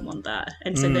say I don't want that.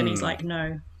 And so then he's like,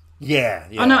 no. Yeah,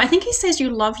 Oh no, yeah. I think he says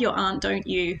you love your aunt, don't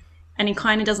you? And he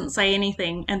kind of doesn't say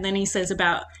anything. And then he says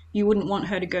about you wouldn't want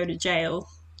her to go to jail.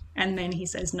 And then he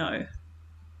says no.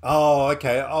 Oh,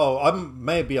 okay. Oh,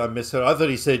 maybe I misheard. I thought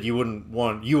he said you wouldn't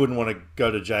want to go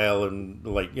to jail and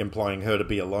like implying her to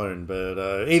be alone.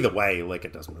 But either way, like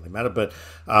it doesn't really matter. But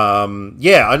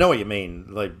yeah, I know what you mean.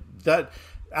 Like that,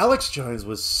 Alex Jones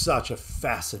was such a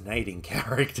fascinating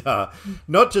character.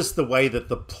 Not just the way that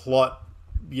the plot,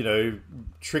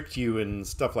 tricked you and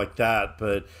stuff like that,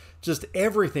 but just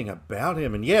everything about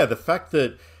him. And yeah, the fact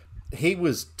that he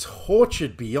was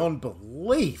tortured beyond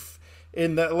belief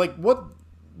in that, like what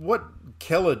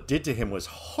Keller did to him was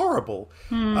horrible.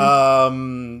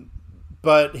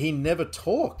 But he never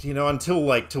talked, until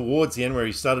like towards the end where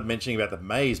he started mentioning about the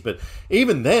maze. But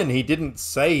even then, he didn't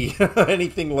say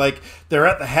anything like, they're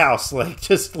at the house, like,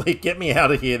 just like, get me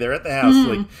out of here. They're at the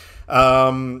house.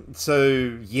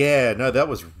 So yeah, no, that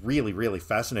was really, really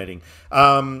fascinating.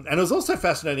 And it was also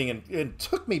fascinating and it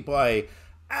took me by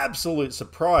absolute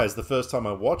surprise the first time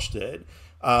I watched it.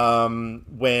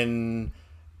 When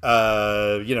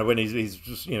he's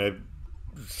just,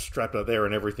 strapped up there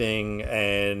and everything,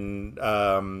 and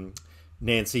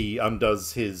Nancy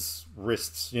undoes his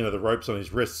wrists, the ropes on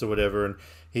his wrists or whatever, and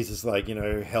he's just like,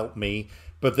 help me.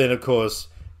 But then, of course,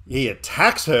 he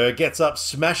attacks her, gets up,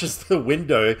 smashes the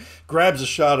window, grabs a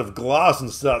shard of glass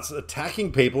and starts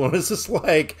attacking people, and it's just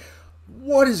like,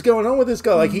 what is going on with this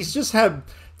guy? Like, he's just had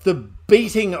the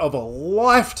beating of a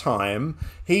lifetime.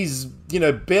 He's,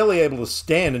 barely able to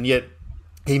stand, and yet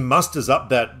he musters up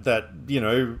that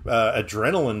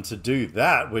adrenaline to do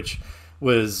that, which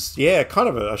was, kind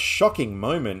of a shocking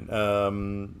moment.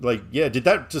 Did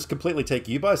that just completely take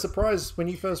you by surprise when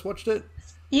you first watched it?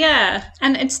 Yeah,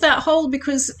 and it's that whole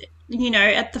because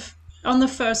on the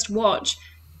first watch,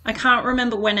 I can't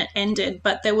remember when it ended,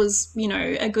 but there was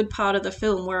a good part of the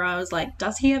film where I was like,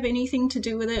 does he have anything to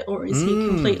do with it, or is he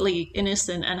completely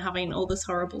innocent and having all this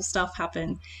horrible stuff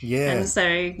happen? Yeah. And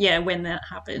so yeah, when that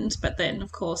happened, but then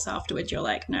of course afterwards you're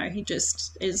like, no, he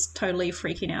just is totally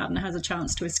freaking out and has a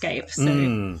chance to escape.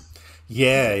 So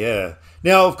yeah.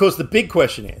 Now, of course, the big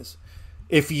question is,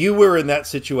 if you were in that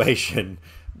situation,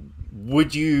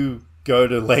 would you go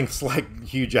to lengths like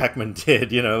Hugh Jackman did?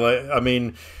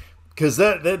 Because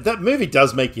that movie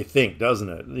does make you think, doesn't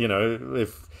it?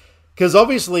 Because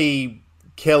obviously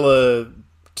Keller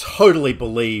totally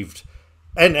believed,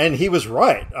 and he was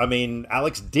right. I mean,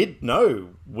 Alex did know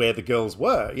where the girls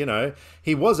were.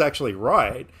 He was actually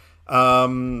right.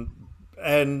 And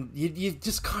you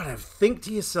just kind of think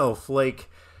to yourself, like,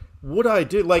 would I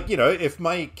do, like, if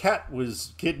my cat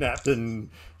was kidnapped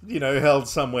and held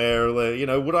somewhere,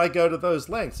 would I go to those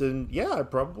lengths? And yeah, I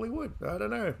probably would. I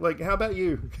don't know. Like, how about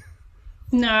you?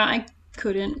 no, I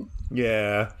couldn't.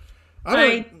 Yeah.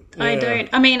 I don't.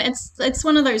 I mean, it's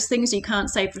one of those things you can't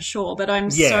say for sure, but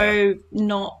I'm so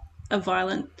not a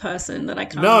violent person that I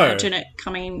can't imagine it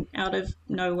coming out of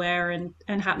nowhere and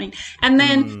happening. And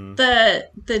then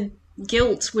the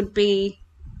guilt would be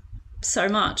so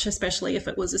much, especially if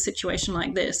it was a situation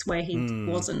like this where he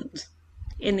wasn't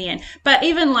in the end. But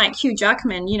even like Hugh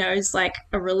Jackman, is like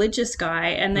a religious guy,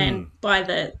 and then by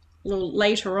the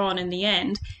later on in the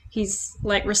end, he's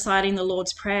like reciting the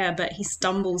Lord's Prayer, but he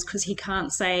stumbles because he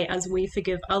can't say "as we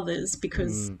forgive others"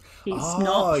 because he's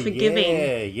not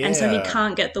forgiving, and so he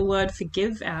can't get the word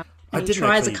 "forgive" out. And he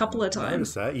tries a couple of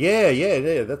times. That.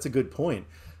 Yeah. That's a good point.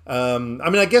 I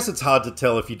mean, I guess it's hard to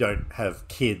tell if you don't have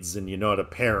kids and you're not a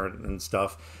parent and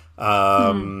stuff.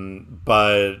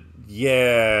 But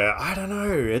yeah, I don't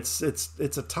know. It's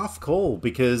a tough call,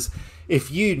 because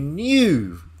if you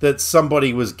knew that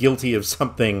somebody was guilty of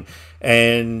something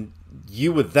and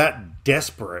you were that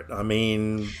desperate, I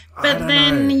mean, but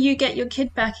then you get your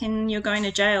kid back and you're going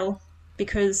to jail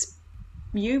because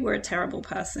you were a terrible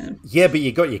person. Yeah, but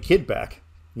you got your kid back.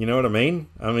 You know what I mean?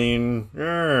 I mean,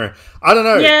 I don't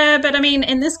know. Yeah, but I mean,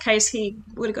 in this case, he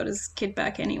would have got his kid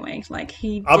back anyway. Like,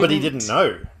 he Oh, but he didn't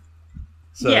know.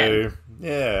 So,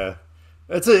 yeah.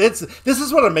 This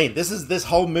is what I mean. This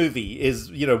whole movie is,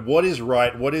 what is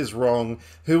right, what is wrong,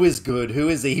 who is good, who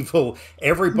is evil.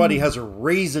 Everybody has a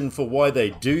reason for why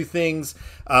they do things.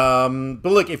 But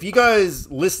look, if you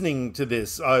guys listening to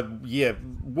this,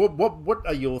 what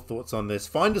are your thoughts on this?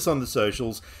 Find us on the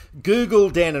socials. Google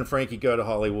Dan and Frankie Go to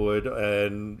Hollywood,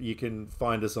 and you can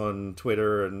find us on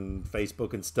Twitter and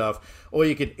Facebook and stuff. Or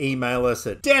you can email us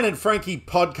at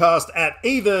danandfrankiepodcast at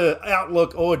either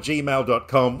Outlook or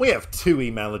gmail.com. We have two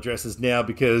email addresses now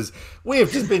because we have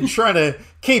just been trying to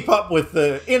keep up with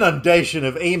the inundation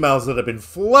of emails that have been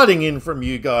flooding in from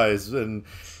you guys, and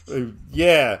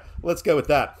Yeah, let's go with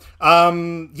that.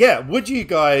 Yeah, would you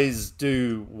guys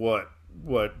do what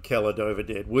Keller Dover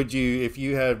did? Would you, if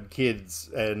you had kids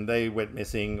and they went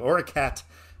missing, or a cat?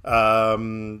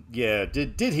 Yeah,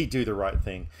 did he do the right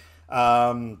thing?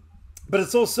 But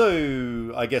it's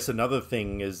also, I guess, another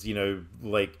thing is,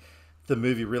 like the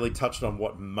movie really touched on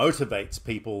what motivates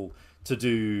people to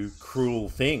do cruel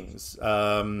things.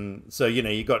 So,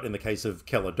 you got in the case of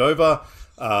Keller Dover,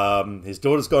 his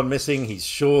daughter's gone missing. He's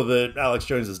sure that Alex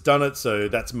Jones has done it, so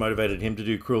that's motivated him to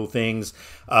do cruel things.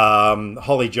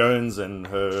 Holly Jones and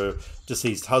her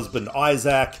deceased husband,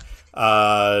 Isaac,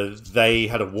 they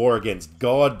had a war against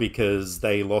God because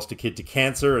they lost a kid to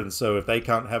cancer, and so if they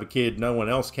can't have a kid, no one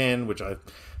else can, which I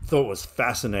thought was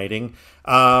fascinating.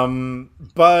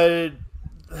 But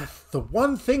the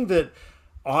one thing that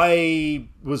I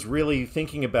was really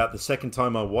thinking about the second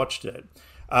time I watched it,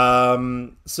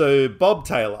 so Bob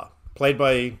Taylor, played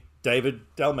by David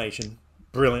Dalmatian,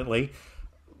 brilliantly,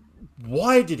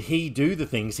 why did he do the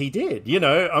things he did?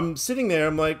 I'm sitting there,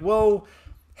 I'm like, well,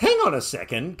 hang on a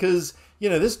second, because,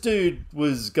 this dude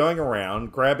was going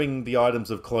around grabbing the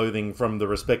items of clothing from the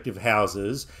respective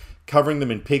houses, covering them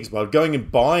in pig's blood, going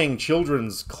and buying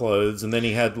children's clothes, and then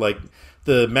he had, like,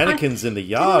 the mannequins in the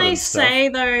yard and stuff. Didn't they say,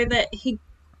 though, that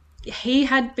he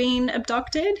had been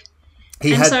abducted?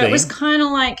 It was kind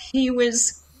of like he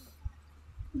was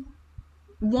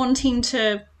wanting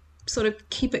to sort of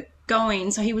keep it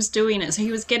going, so he was doing it. So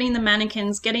he was getting the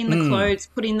mannequins, getting the clothes,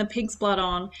 putting the pig's blood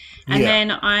on, and then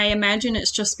I imagine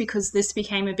it's just because this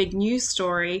became a big news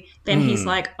story, then he's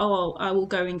like, oh, I will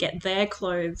go and get their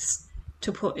clothes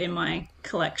to put in my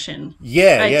collection.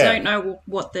 I don't know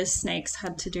what the snakes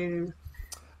had to do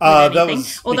with anything.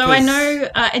 Although I know,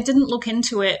 I didn't look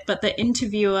into it, but the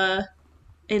interviewer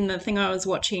in the thing I was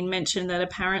watching mentioned that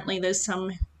apparently there's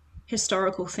some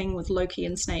historical thing with Loki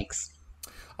and snakes.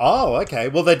 Oh, okay.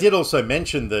 Well, they did also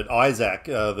mention that Isaac,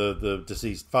 the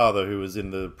deceased father who was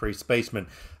in the priest's basement,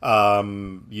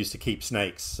 used to keep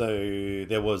snakes. So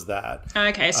there was that.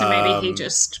 Okay, so maybe he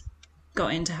just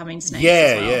got into having snakes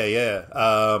as well.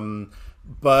 Yeah.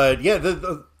 But yeah,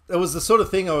 it was the sort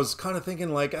of thing I was kind of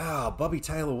thinking like, Bobby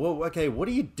Taylor, well, okay, what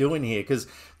are you doing here? Because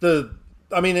it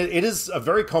is a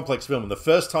very complex film. And the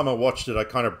first time I watched it, I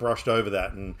kind of brushed over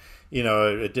that and,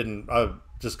 it didn't... I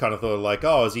just kind of thought like,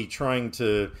 is he trying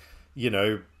to,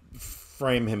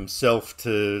 frame himself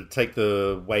to take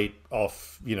the weight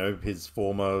off, his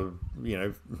former,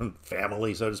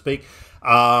 family, so to speak.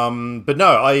 But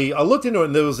no, I looked into it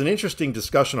and there was an interesting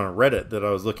discussion on Reddit that I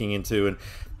was looking into, and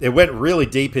it went really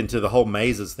deep into the whole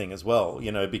mazes thing as well,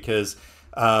 because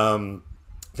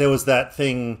there was that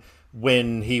thing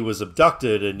when he was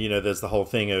abducted, and there's the whole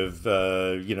thing of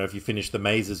if you finish the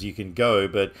mazes you can go,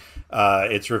 but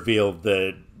it's revealed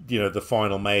that the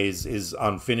final maze is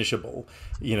unfinishable,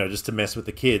 just to mess with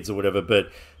the kids or whatever.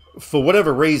 But for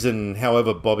whatever reason,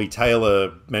 however Bobby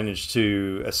Taylor managed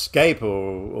to escape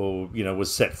or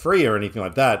was set free or anything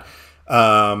like that,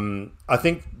 I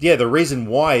think the reason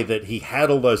why that he had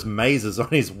all those mazes on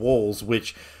his walls,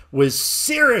 which was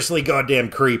seriously goddamn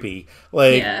creepy.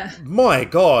 Like, my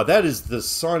God, that is the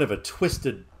sign of a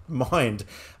twisted mind.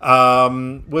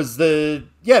 Was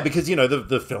because,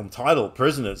 the film title,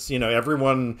 Prisoners,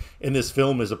 everyone in this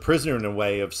film is a prisoner in a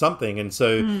way of something. And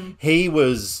so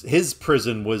his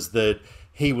prison was that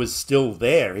he was still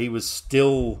there. He was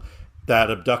still that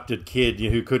abducted kid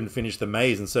who couldn't finish the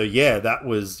maze. And so, that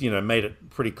was, made it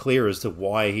pretty clear as to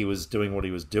why he was doing what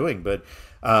he was doing. But,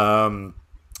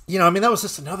 that was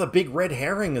just another big red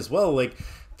herring as well. Like,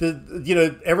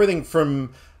 everything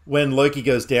from when Loki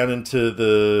goes down into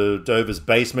the Dover's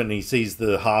basement and he sees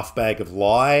the half bag of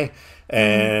lye,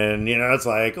 and, it's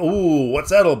like, ooh,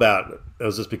 what's that all about? It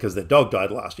was just because their dog died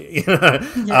last year,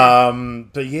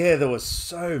 But there were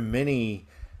so many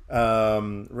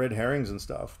red herrings and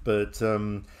stuff. But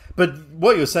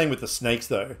what you were saying with the snakes,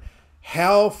 though,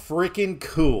 how freaking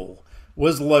cool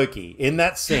was Loki in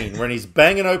that scene when he's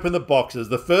banging open the boxes.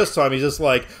 The first time he's just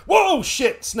like, whoa,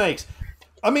 shit, snakes.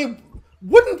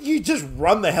 Wouldn't you just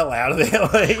run the hell out of there?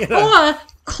 Like, or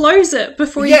close it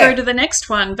before you go to the next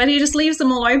one, but he just leaves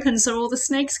them all open so all the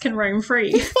snakes can roam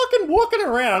free. He's fucking walking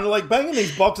around, like, banging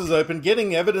these boxes open,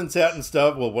 getting evidence out and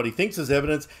stuff, well, what he thinks is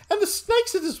evidence, and the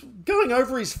snakes are just going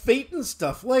over his feet and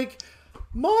stuff. Like,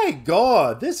 my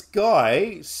God, this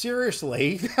guy,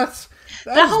 seriously,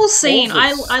 that whole scene,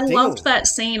 I loved that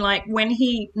scene, like when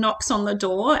he knocks on the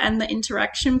door and the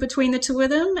interaction between the two of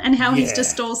them, and how he's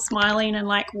just all smiling and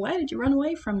like, why did you run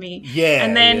away from me?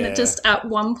 And then just at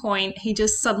one point, he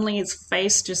just suddenly, his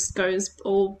face just goes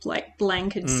all like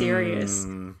blank and serious.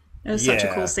 It was such a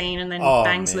cool Yeah. scene, and then Oh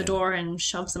bangs the man. door and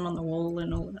shoves him on the wall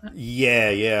and all of that. Yeah,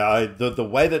 yeah. The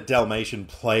way that Dalmatian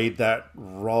played that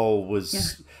role Yeah.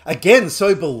 was again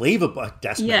so believable. Yeah.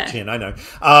 Dalmatian, I know,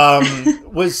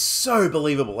 was so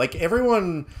believable. Like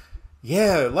everyone,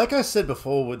 yeah, like I said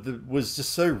before, was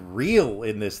just so real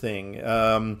in this thing.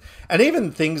 And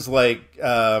even things like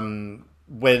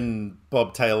when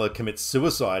Bob Taylor commits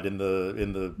suicide in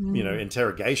the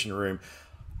interrogation room.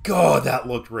 God, that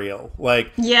looked real.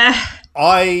 Like Yeah.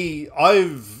 I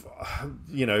have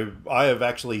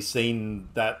actually seen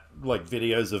that, like,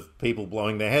 videos of people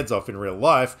blowing their heads off in real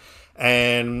life,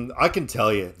 and I can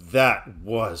tell you that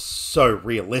was so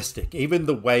realistic. Even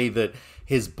the way that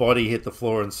his body hit the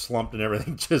floor and slumped and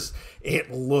everything, just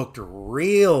it looked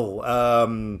real.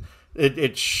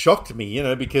 It shocked me,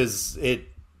 because it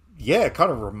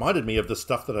kind of reminded me of the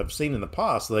stuff that I've seen in the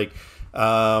past, like.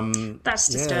 That's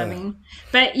Yeah. disturbing.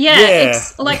 But yeah, Yeah.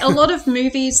 it's like a lot of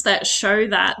movies that show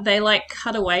that they like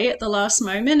cut away at the last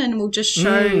moment and will just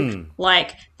show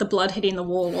like the blood hitting the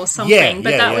wall or Yeah, something. But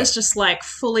yeah, that yeah. was just like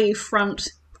fully front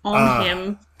on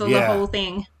him for the Yeah. whole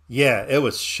thing. Yeah, it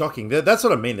was shocking. That's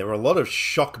what I mean. There were a lot of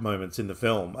shock moments in the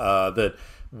film that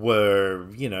were,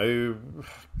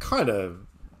 kind of.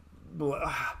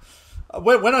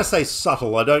 When I say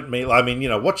subtle, I don't mean. I mean,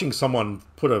 watching someone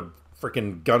put a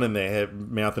freaking gun in their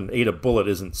mouth and eat a bullet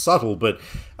isn't subtle, but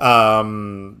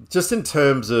just in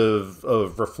terms of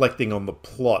reflecting on the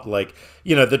plot, like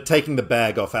the taking the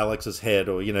bag off Alex's head,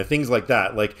 or things like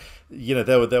that. Like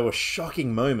there were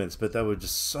shocking moments, but they were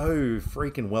just so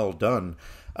freaking well done.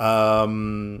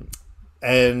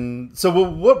 And so,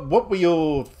 what were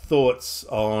your thoughts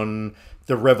on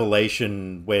the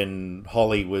revelation when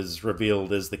Holly was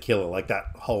revealed as the killer? Like that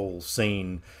whole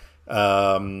scene.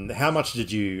 How much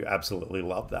did you absolutely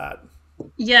love that?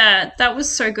 Yeah, that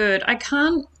was so good. I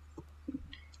don't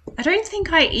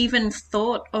think I even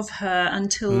thought of her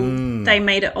until they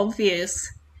made it obvious.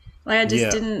 Like I just Yeah.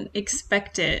 didn't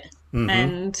expect it.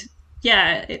 And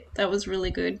yeah, that was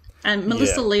really good. And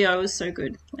Melissa Yeah. Leo was so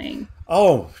good playing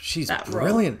Oh, she's that role.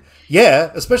 brilliant.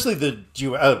 Yeah, especially the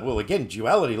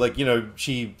duality. Like,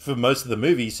 she, for most of the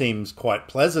movie, seems quite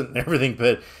pleasant and everything,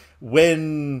 but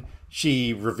when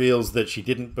she reveals that she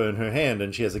didn't burn her hand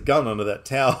and she has a gun under that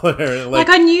towel, Like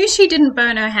I knew she didn't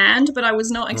burn her hand, but I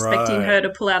was not expecting her right. to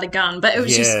pull out a gun. But it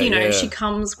was Yeah, just, yeah. she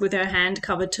comes with her hand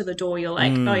covered to the door. You're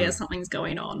like, oh yeah, something's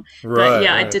going on. But Right,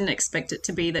 yeah, I right. didn't expect it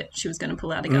to be that she was going to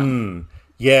pull out a gun.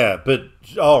 Yeah, but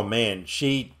oh man,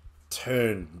 she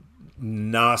turned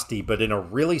nasty, but in a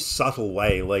really subtle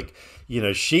way. Like,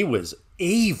 she was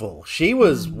evil. She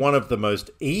was one of the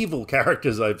most evil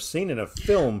characters I've seen in a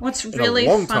film What's in a really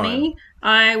long time. funny,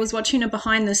 I was watching a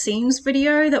behind the scenes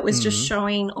video that was just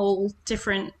showing all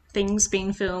different things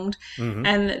being filmed.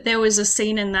 And there was a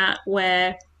scene in that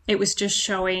where it was just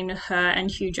showing her and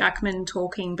Hugh Jackman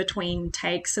talking between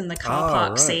takes in the car Ah, park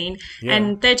right. scene. Yeah.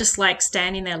 And they're just like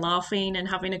standing there laughing and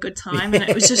having a good time. And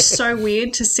it was just so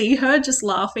weird to see her just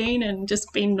laughing and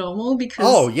just being normal because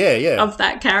Oh, yeah, yeah. of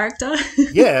that character.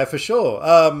 Yeah, for sure.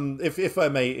 If I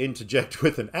may interject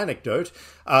with an anecdote,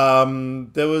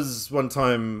 there was one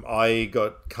time I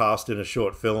got cast in a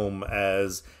short film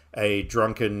as a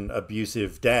drunken,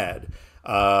 abusive dad.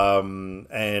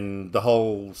 And the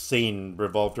whole scene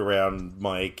revolved around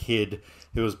my kid,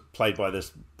 who was played by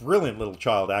this brilliant little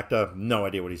child actor. No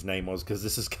idea what his name was, because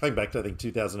this is going back to, I think,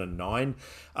 2009.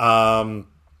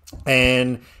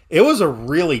 And it was a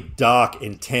really dark,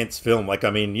 intense film. Like, I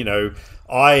mean,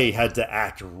 I had to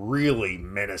act really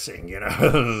menacing,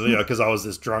 because I was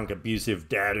this drunk, abusive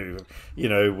dad who,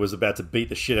 was about to beat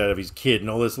the shit out of his kid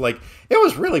and all this. Like, it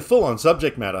was really full on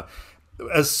subject matter.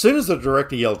 As soon as the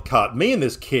director yelled cut, me and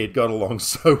this kid got along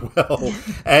so well.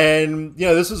 And,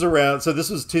 this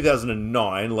was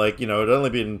 2009. Like, it'd only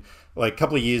been like a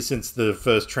couple of years since the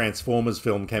first Transformers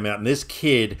film came out. And this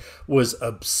kid was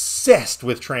obsessed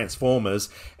with Transformers.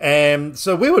 And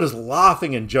so we were just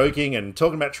laughing and joking and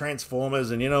talking about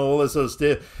Transformers and, all this sort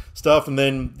of stuff. And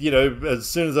then, as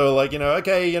soon as they were like,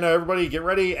 okay, everybody get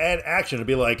ready and action, it'd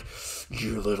be like,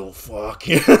 you little fuck.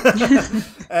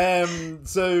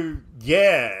 So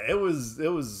yeah, it was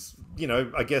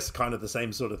I guess kind of the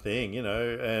same sort of thing,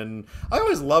 and I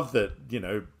always love that,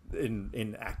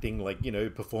 in acting, like,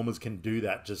 performers can do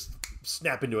that, just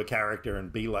snap into a character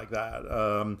and be like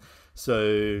that.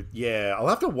 So yeah, I'll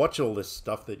have to watch all this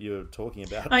stuff that you're talking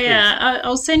about. Oh yeah,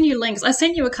 I'll send you links. I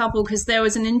sent you a couple because there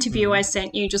was an interview I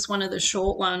sent you, just one of the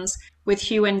short ones with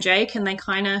Hugh and Jake, and they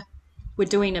kind of were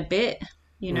doing a bit,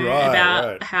 Right, about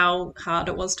right. how hard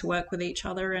it was to work with each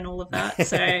other and all of that.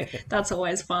 So that's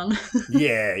always fun.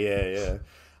 Yeah.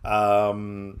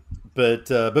 But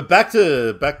back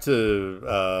to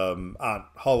Aunt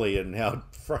Holly and how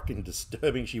fucking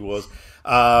disturbing she was.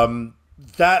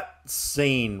 That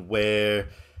scene where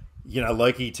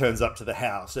Loki turns up to the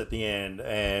house at the end,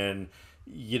 and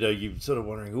you're sort of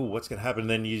wondering, oh, what's going to happen? And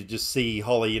then you just see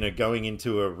Holly, going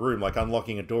into a room, like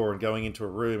unlocking a door and going into a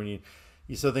room, and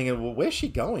you're sort of thinking, well, where's she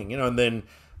going? And then,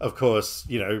 of course,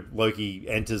 Loki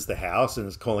enters the house and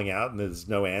is calling out, and there's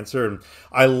no answer. And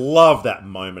I love that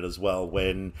moment as well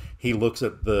when he looks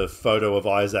at the photo of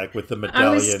Isaac with the medallion.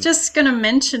 I was just going to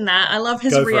mention that. I love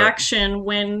his reaction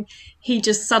when he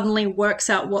just suddenly works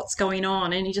out what's going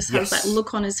on, and he just has that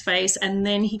look on his face, and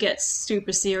then he gets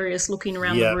super serious looking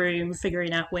around the room,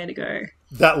 figuring out where to go.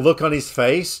 That look on his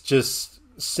face just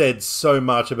said so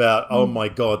much about, oh my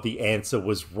God, the answer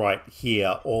was right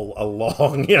here all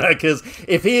along, because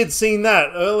if he had seen that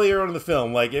earlier on in the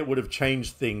film, like, it would have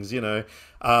changed things,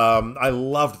 I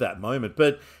loved that moment.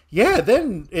 But yeah,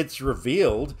 then it's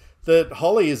revealed that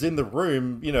Holly is in the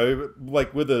room,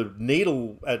 like with a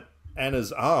needle at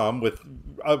Anna's arm with,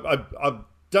 I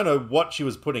don't know what she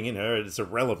was putting in her. It's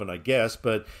irrelevant, I guess,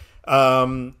 but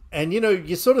and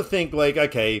you sort of think, like,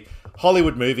 okay,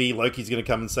 Hollywood movie, Loki's going to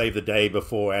come and save the day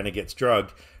before Anna gets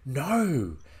drugged.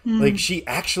 No. Like, she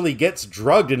actually gets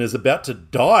drugged and is about to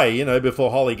die,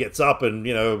 before Holly gets up, and,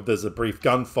 there's a brief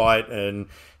gunfight and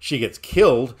she gets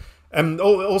killed. And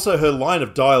also her line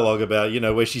of dialogue about,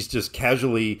 where she's just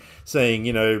casually saying,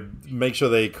 make sure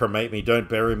they cremate me, don't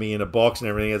bury me in a box and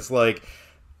everything. It's like,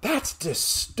 that's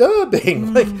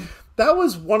disturbing. Like, that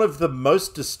was one of the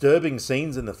most disturbing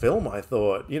scenes in the film, I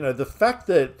thought. The fact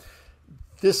that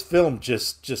this film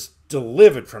just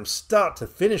delivered from start to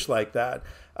finish like that.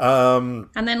 And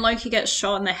then Loki gets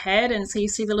shot in the head, and so you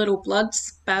see the little blood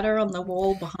spatter on the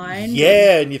wall behind.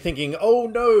 Yeah, and you're thinking, oh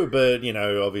no, but,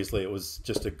 obviously it was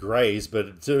just a graze,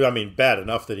 but, bad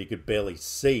enough that he could barely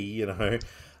see,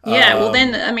 Yeah, well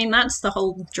then, that's the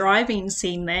whole driving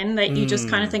scene then, that you just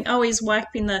kind of think, oh, he's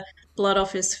wiping the blood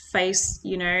off his face,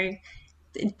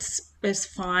 it's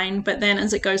fine. But then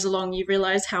as it goes along, you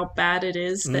realize how bad it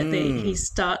is that he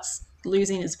starts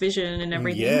losing his vision and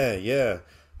everything. Yeah.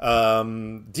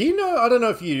 Do you know, I don't know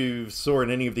if you saw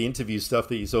in any of the interview stuff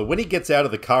that you saw, when he gets out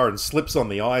of the car and slips on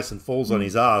the ice and falls on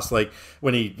his ass, like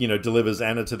when he, delivers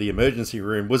Anna to the emergency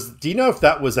room, do you know if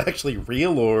that was actually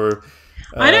real or...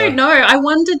 I don't know. I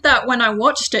wondered that when I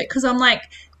watched it, because I'm like,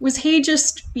 was he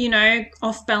just,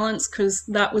 off balance because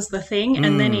that was the thing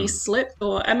and then he slipped?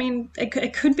 Or,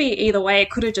 it could be either way.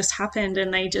 It could have just happened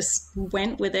and they just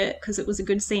went with it because it was a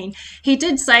good scene. He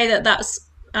did say that that's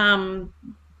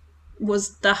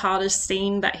was the hardest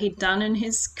scene that he'd done in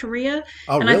his career.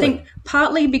 Oh, and really? I think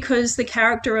partly because the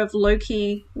character of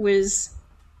Loki was,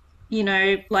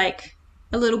 like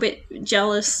a little bit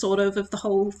jealous sort of the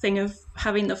whole thing of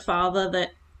having the father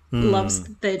that loves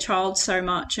their child so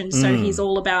much, and so he's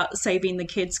all about saving the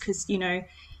kids because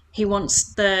he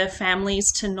wants the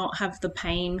families to not have the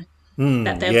pain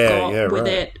that they've got with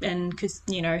it, and because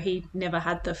he never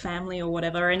had the family or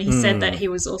whatever. And he said that he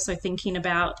was also thinking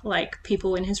about like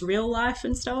people in his real life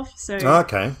and stuff, so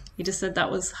he just said that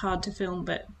was hard to film,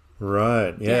 but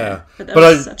right, yeah. But that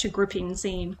was such a gripping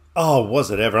scene. Oh,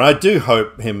 was it ever? And I do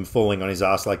hope him falling on his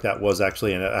ass like that was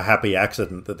actually a happy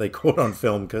accident that they caught on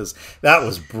film, because that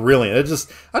was brilliant. It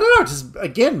just, I don't know, just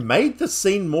again made the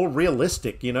scene more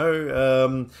realistic, But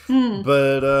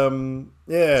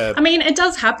yeah. It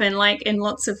does happen, like in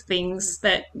lots of things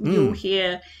that you'll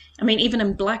hear. Even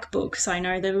in Black Books, I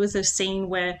know there was a scene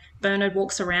where Bernard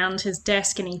walks around his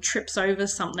desk and he trips over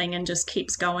something and just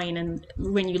keeps going. And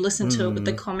when you listen to it with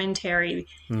the commentary,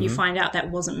 you find out that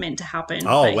wasn't meant to happen.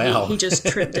 Oh, wow. He just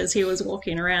tripped as he was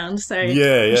walking around. So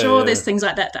I'm sure there's things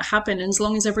like that happen. And as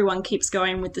long as everyone keeps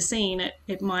going with the scene,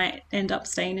 it might end up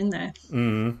staying in there.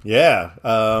 Yeah.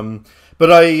 But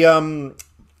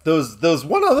there was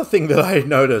one other thing that I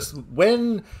noticed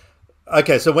when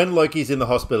Loki's in the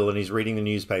hospital and he's reading the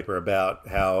newspaper about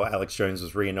how Alex Jones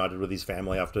was reunited with his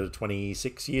family after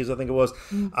 26 years, I think it was,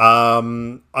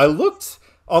 I looked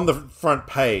on the front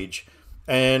page,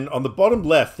 and on the bottom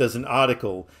left there's an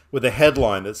article with a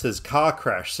headline that says "Car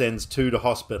Crash Sends Two to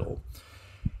Hospital."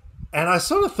 And I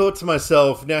sort of thought to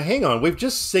myself, now hang on, we've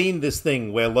just seen this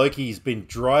thing where Loki's been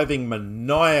driving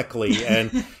maniacally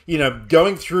and,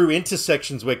 going through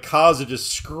intersections where cars are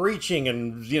just screeching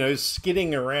and,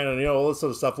 skidding around and, all this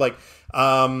sort of stuff. Like,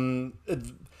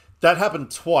 that happened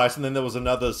twice, and then there was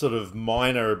another sort of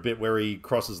minor bit where he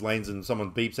crosses lanes and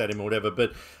someone beeps at him or whatever.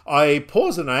 But I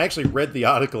paused and I actually read the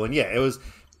article, and it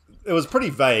was pretty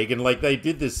vague, and like they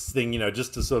did this thing,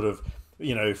 just to sort of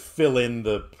fill in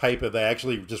the paper. They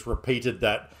actually just repeated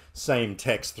that same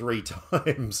text 3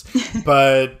 times.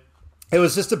 But It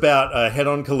was just about a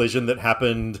head-on collision that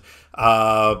happened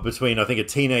between, I think, a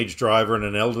teenage driver and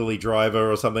an elderly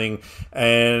driver or something.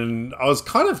 And I was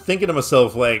kind of thinking to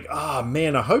myself, like, oh,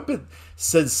 man, I hope it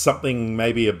says something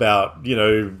maybe about,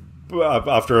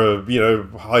 after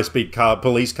a, high-speed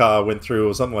police car went through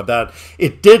or something like that.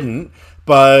 It didn't,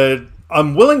 but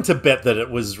I'm willing to bet that it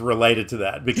was related to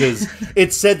that because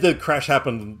it said the crash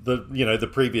happened the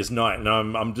previous night. And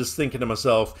I'm just thinking to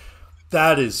myself,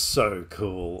 that is so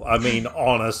cool. I mean,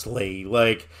 honestly,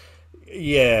 like,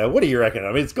 yeah, what do you reckon?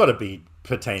 I mean, it's got to be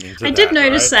pertaining to I that, did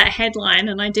notice right? that headline,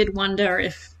 and I did wonder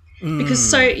if because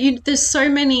there's so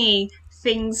many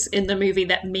things in the movie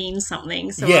that mean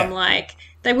something. So I'm Yeah. like,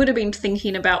 they would have been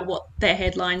thinking about what their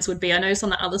headlines would be. I noticed on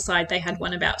the other side they had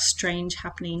one about strange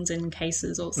happenings in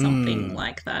cases or something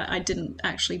like that. I didn't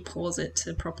actually pause it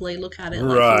to properly look at it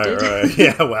like you Right, did. right.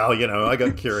 Yeah, well, I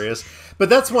got curious. But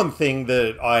that's one thing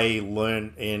that I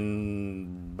learned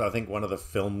in, I think, one of the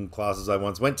film classes I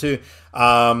once went to,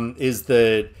 is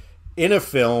that in a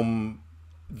film,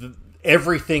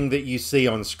 everything that you see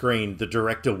on screen, the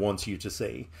director wants you to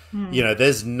see.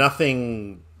 There's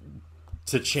nothing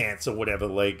to chance or whatever.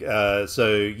 Like,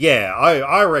 so yeah,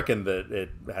 I reckon that it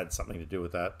had something to do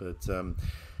with that. But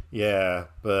yeah,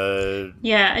 but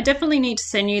Yeah, I definitely need to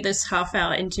send you this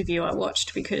half-hour interview I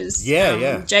watched because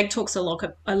yeah. Jake talks a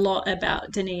lot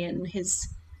about Denis and his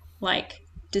like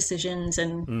decisions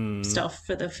and stuff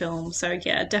for the film. So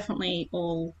yeah, definitely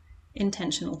all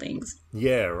intentional things.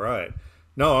 Yeah, right.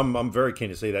 No, I'm very keen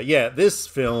to see that. Yeah, this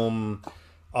film,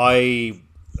 I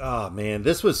oh man,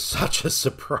 this was such a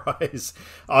surprise.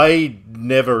 I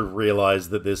never realized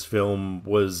that this film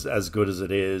was as good as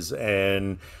it is,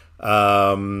 and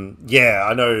yeah,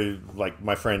 I know, like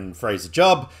my friend Fraser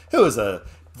Jubb, who is a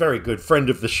very good friend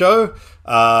of the show.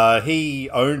 He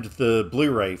owned the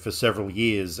Blu-ray for several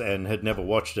years and had never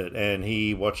watched it, and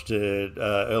he watched it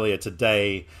earlier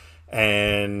today,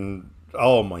 and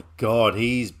oh my god,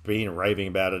 he's been raving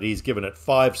about it. He's given it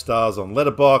 5 stars on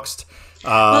Letterboxd.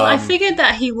 Well, I figured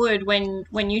that he would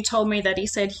when you told me that he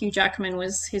said Hugh Jackman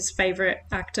was his favorite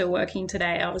actor working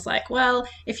today. I was like, well,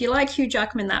 if you like Hugh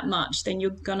Jackman that much, then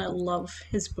you're gonna love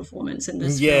his performance in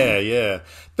this Yeah, film. yeah.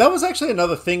 That was actually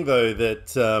another thing, though,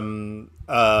 that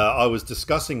I was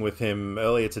discussing with him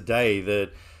earlier today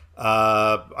that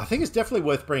I think is definitely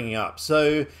worth bringing up.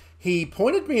 So he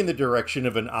pointed me in the direction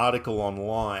of an article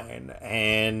online,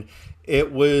 and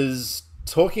it was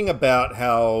talking about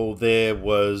how there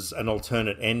was an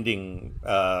alternate ending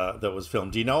that was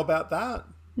filmed. Do you know about that?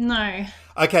 No.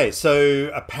 Okay,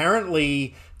 so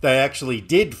apparently they actually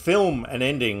did film an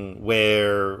ending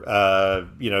where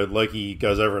Loki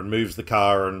goes over and moves the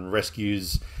car and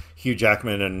rescues Hugh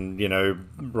Jackman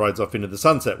and rides off into the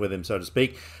sunset with him, so to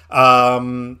speak.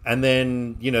 And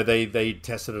then they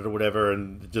tested it or whatever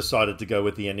and decided to go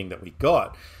with the ending that we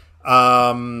got.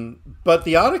 But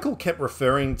the article kept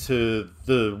referring to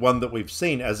the one that we've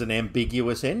seen as an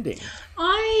ambiguous ending.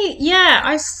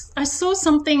 I saw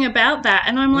something about that,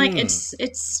 and I'm like,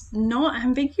 it's not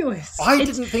ambiguous. I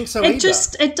didn't think so It either.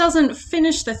 just it doesn't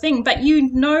finish the thing, but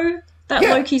you know that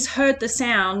Yeah. Loki's heard the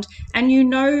sound, and you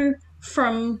know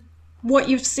from what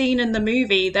you've seen in the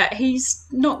movie that he's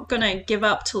not gonna give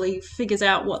up till he figures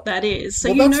out what that is. So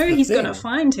Well, you that's know the he's thing. gonna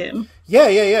find him. Yeah.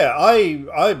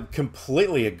 I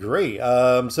completely agree.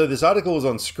 So this article was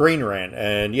on Screen Rant,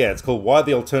 and yeah, it's called "Why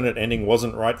the Alternate Ending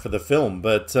Wasn't Right for the Film."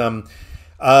 But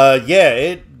yeah,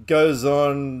 it goes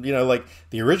on. Like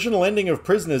the original ending of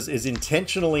Prisoners is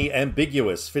intentionally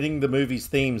ambiguous, fitting the movie's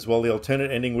themes, while the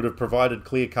alternate ending would have provided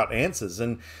clear-cut answers.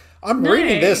 And I'm No.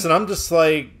 reading this, and I'm just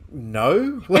like,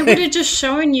 no. It would Like, have just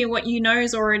shown you what you know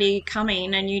is already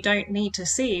coming and you don't need to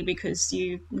see because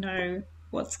you know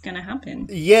what's going to happen.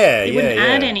 yeah, It yeah, wouldn't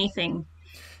add yeah, anything.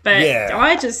 But yeah.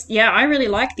 I really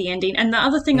like the ending. And the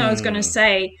other thing I was going to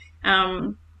say,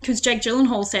 because Jake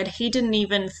Gyllenhaal said he didn't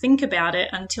even think about it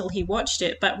until he watched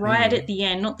it. But right at the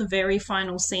end, not the very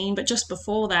final scene, but just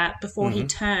before that, before he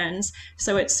turns,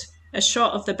 so it's a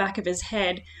shot of the back of his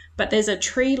head, but there's a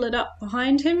tree lit up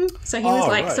behind him. So he was Oh,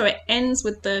 like, right. so it ends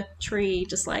with the tree,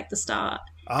 just like the start.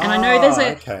 And I know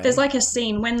Okay. there's like a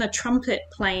scene when the trumpet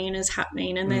playing is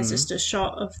happening, and there's just a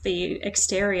shot of the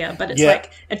exterior, but it's Yeah.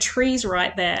 like a tree's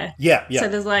right there. Yeah. So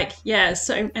there's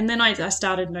so and then I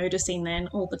started noticing then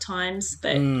all the times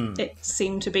that it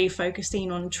seemed to be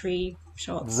focusing on tree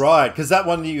shots. Right, because that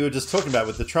one that you were just talking about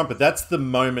with the trumpet, that's the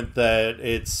moment that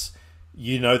it's,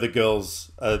 the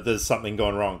girls, there's something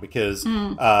gone wrong because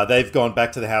they've gone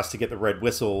back to the house to get the red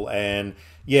whistle, and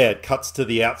yeah, it cuts to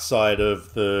the outside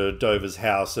of the Dover's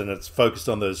house and it's focused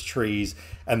on those trees,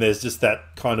 and there's just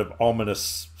that kind of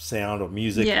ominous sound or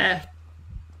music. Yeah.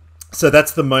 So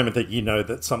that's the moment that you know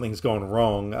that something's gone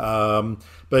wrong.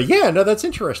 But yeah, no, that's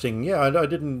interesting. Yeah, I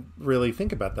didn't really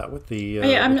think about that with the.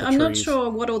 Yeah, with the I'm not trees. sure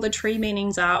what all the tree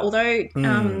meanings are. Although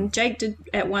Jake did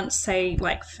at once say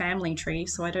like family tree,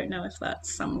 so I don't know if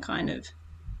that's some kind of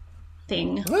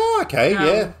thing Oh, okay,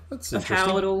 yeah, that's of how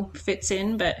interesting. it all fits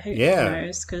in. But who Yeah,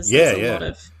 knows? Because yeah, there's a lot yeah.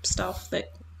 of stuff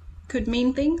that could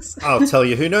mean things. I'll tell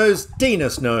you who knows.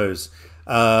 Denis knows.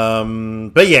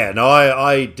 But yeah, no,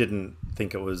 I didn't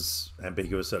think it was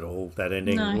ambiguous at all, that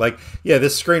ending. No. Like, yeah,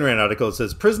 this Screen Rant article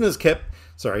says Prisoners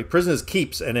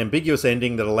keeps an ambiguous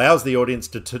ending that allows the audience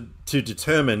to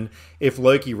determine if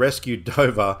Loki rescued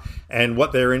Dover and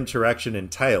what their interaction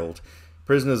entailed.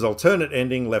 Prisoners' alternate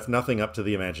ending left nothing up to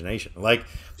the imagination. Like,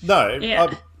 no,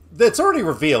 Yeah. it's already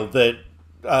revealed that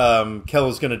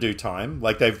Keller's going to do time.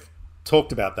 Like, they've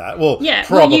talked about that. Well, Yeah,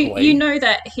 probably. well, you know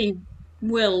that he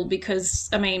will because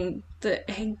I mean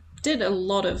he did a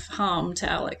lot of harm to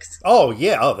Alex. Oh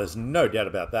yeah, there's no doubt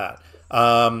about that.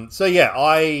 So yeah,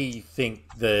 I think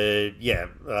Loki.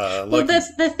 Well,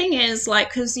 the thing is, like,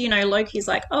 because you know Loki's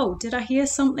like, oh, did I hear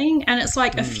something? And it's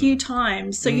like a few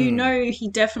times, so you know he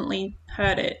definitely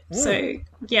heard it. So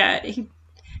yeah, he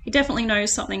definitely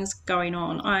knows something's going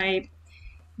on.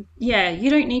 You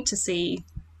don't need to see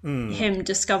him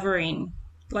discovering,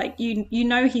 like you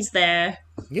know he's there.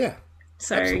 Yeah.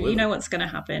 So Absolutely. you know what's going to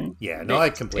happen. Yeah, no, I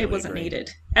completely It wasn't agree.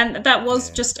 needed. And that was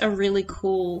just a really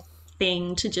cool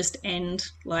thing to just end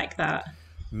like that.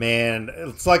 Man,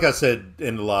 it's like I said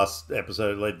in the last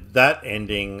episode, like that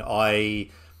ending,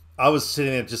 I was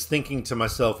sitting there just thinking to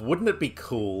myself, wouldn't it be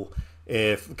cool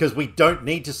if, because we don't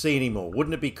need to see anymore,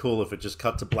 wouldn't it be cool if it just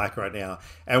cut to black right now?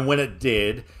 And when it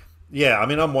did, yeah, I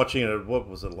mean, I'm watching it. What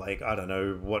was it like? I don't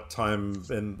know what time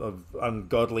of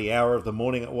ungodly hour of the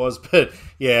morning it was, but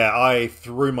yeah, I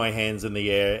threw my hands in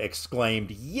the air,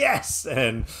 exclaimed "yes!"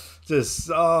 and just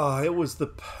it was the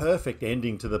perfect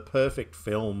ending to the perfect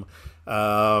film.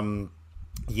 Yeah,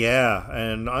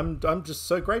 and I'm just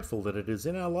so grateful that it is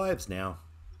in our lives now.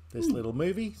 This little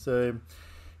movie, so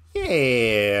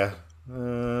yeah.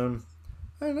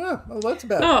 I don't know. Well, that's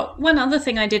about it. Oh, one other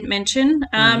thing I didn't mention.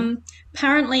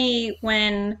 Apparently,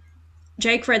 when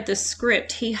Jake read the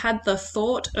script, he had the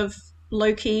thought of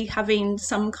Loki having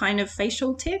some kind of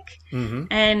facial tic.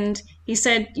 And he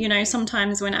said, you know,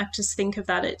 sometimes when actors think of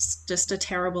that, it's just a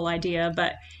terrible idea.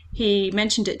 But he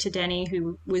mentioned it to Denny,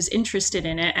 who was interested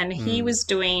in it. And he was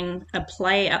doing a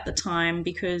play at the time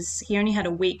because he only had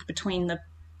a week between the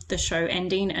show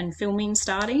ending and filming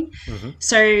starting.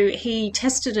 So he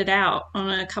tested it out on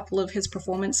a couple of his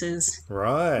performances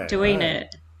doing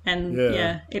it. And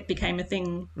it became a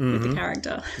thing with the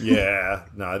character. Yeah,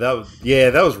 no,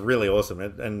 that was really awesome.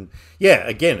 And yeah,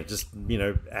 again, it just, you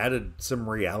know, added some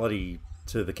reality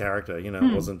to the character. You know,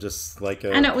 it wasn't just like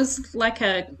a... And it was like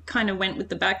a kind of went with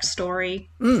the backstory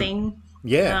thing.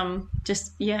 Yeah.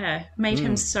 Made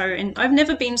him so... And I've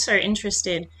never been so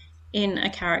interested in a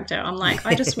character. I'm like,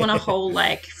 I just want a whole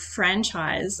like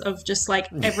franchise of just like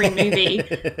every movie.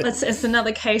 It's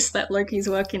another case that Loki's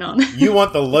working on. You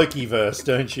want the Loki verse,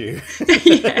 don't you?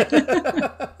 Yeah.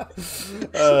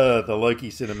 The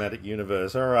Loki cinematic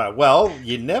universe. All right. Well,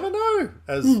 you never know,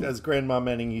 as Grandma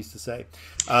Manning used to say.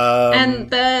 And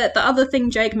the other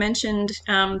thing Jake mentioned,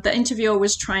 the interviewer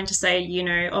was trying to say, you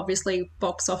know, obviously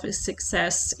box office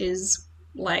success is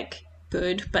like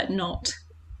good, but not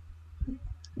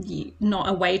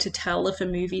a way to tell if a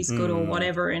movie's good or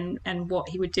whatever, and what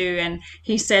he would do. And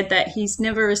he said that he's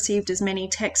never received as many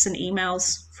texts and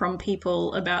emails from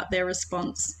people about their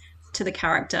response to the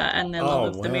character and their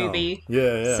love of the movie.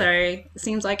 Yeah. So it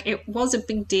seems like it was a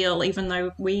big deal, even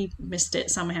though we missed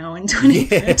it somehow in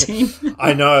 2013. Yeah.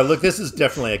 I know. Look, this is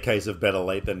definitely a case of better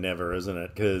late than never, isn't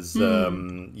it? Because,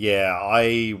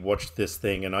 I watched this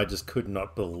thing and I just could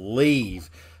not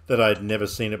believe that I'd never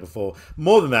seen it before.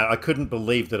 More than that, I couldn't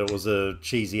believe that it was a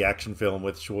cheesy action film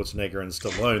with Schwarzenegger and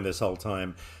Stallone this whole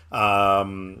time.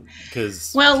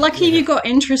 Well, lucky you got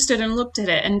interested and looked at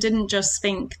it and didn't just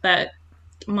think that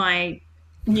my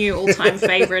new all-time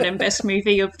favorite and best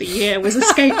movie of the year was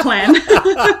Escape Plan.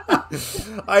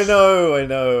 I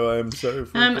know. I'm so...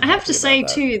 I have to say,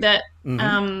 too, that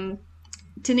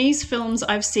Denise films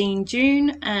I've seen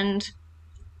Dune and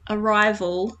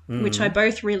Arrival, which I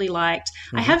both really liked.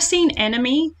 I have seen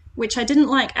Enemy, which I didn't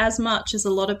like as much as a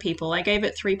lot of people. I gave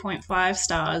it 3.5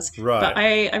 stars. Right. But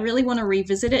I really want to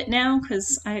revisit it now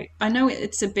because I know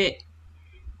it's a bit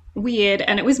weird.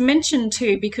 And it was mentioned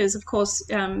too because, of course,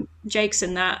 Jake's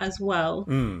in that as well.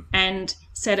 And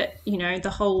said it, you know, the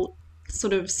whole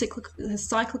sort of cyclical.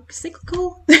 Sicky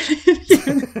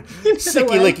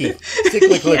licky.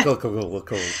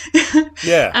 Cyclical.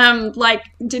 Yeah. Like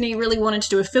Denis really wanted to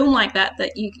do a film like that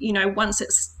you know, once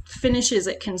it finishes,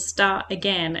 it can start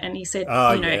again. And he said,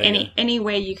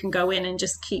 anywhere you can go in and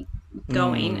just keep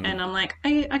going. And I'm like,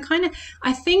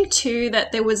 I think too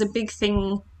that there was a big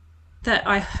thing that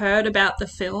I heard about the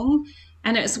film.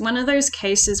 And it's one of those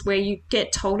cases where you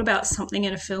get told about something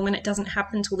in a film and it doesn't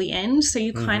happen till the end. So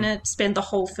you kind of spend the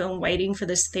whole film waiting for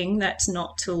this thing that's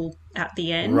not till at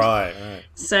the end. Right.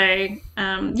 So,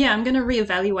 I'm going to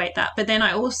reevaluate that. But then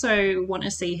I also want to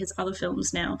see his other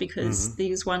films now because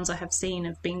these ones I have seen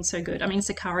have been so good. I mean,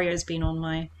 Sicario's been on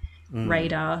my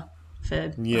radar for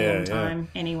a long time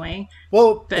anyway.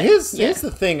 Well, here's the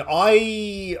thing.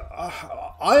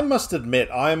 I must admit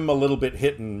I'm a little bit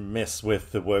hit and miss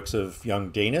with the works of young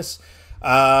Denis.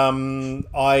 I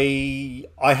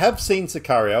have seen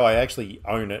Sicario. I actually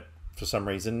own it for some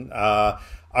reason. I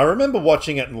remember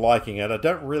watching it and liking it. I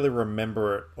don't really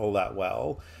remember it all that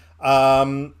well.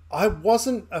 I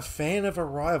wasn't a fan of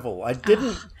Arrival. I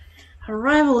didn't.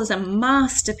 Arrival is a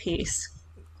masterpiece.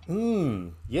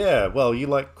 Yeah, well, you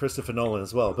like Christopher Nolan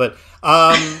as well. But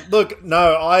look,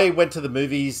 no, I went to the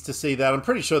movies to see that. I'm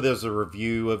pretty sure there's a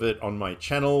review of it on my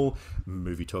channel,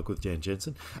 Movie Talk with Jan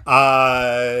Jensen.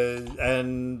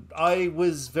 And I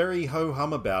was very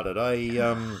ho-hum about it.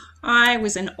 I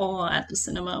was in awe at the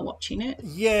cinema watching it.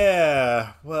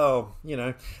 Yeah, well, you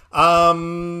know.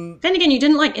 Then again, you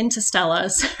didn't like Interstellar,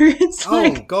 so it's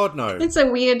like... Oh, God, no. It's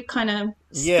a weird kind of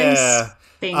space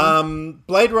thing.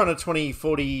 Blade Runner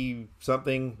 2040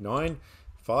 something, 9.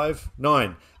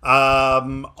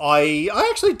 I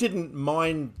actually didn't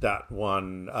mind that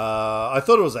one. I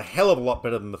thought it was a hell of a lot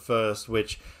better than the first,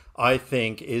 which I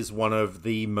think is one of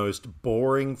the most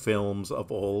boring films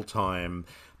of all time.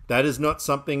 That is not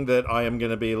something that I am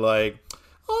going to be like,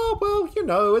 oh, well, you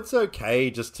know, it's okay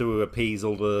just to appease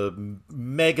all the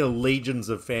mega legions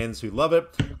of fans who love it.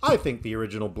 I think the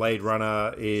original Blade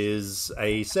Runner is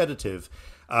a sedative.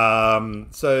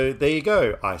 So there you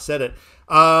go. I said it.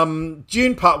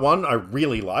 Dune Part 1 I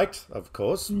really liked, of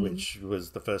course, which was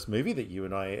the first movie that you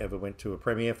and I ever went to a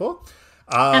premiere for.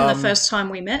 And the first time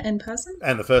we met in person.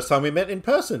 And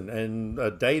a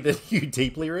day that you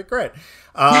deeply regret.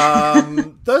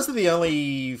 Those are the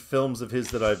only films of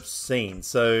his that I've seen.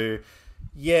 So,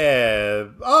 yeah.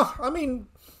 I mean,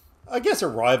 I guess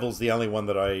Arrival's the only one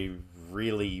that I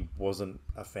really wasn't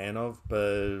a fan of.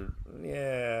 But,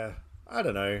 yeah, I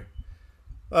don't know.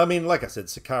 I mean, like I said,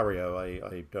 Sicario,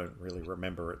 I don't really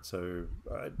remember it. So,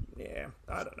 yeah,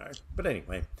 I don't know. But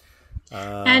anyway...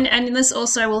 And this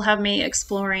also will have me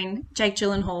exploring Jake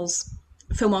Gyllenhaal's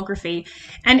filmography.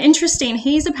 And interesting,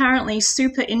 he's apparently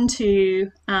super into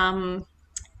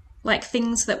like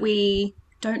things that we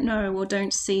don't know or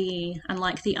don't see, and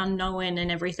like the unknown and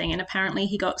everything. And apparently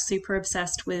he got super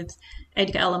obsessed with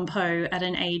Edgar Allan Poe at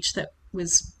an age that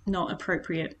was not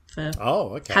appropriate for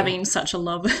having such a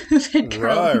love of Edgar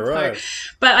Allan Poe.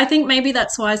 But I think maybe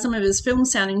that's why some of his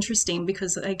films sound interesting,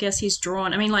 because I guess he's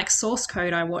drawn... I mean, like Source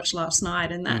Code I watched last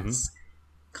night, and that's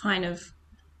kind of,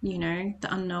 you know,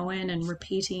 the unknown and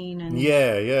repeating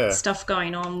and stuff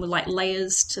going on with like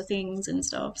layers to things and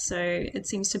stuff. So it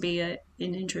seems to be an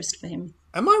interest for him.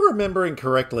 Am I remembering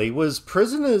correctly? Was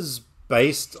Prisoners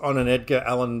based on an Edgar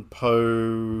Allan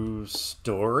Poe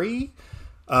story?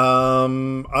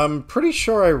 I'm pretty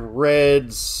sure I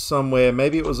read somewhere,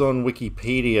 maybe it was on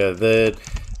Wikipedia, that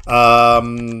I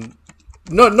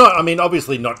mean,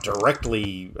 obviously not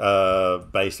directly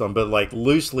based on, but like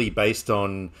loosely based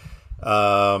on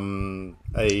an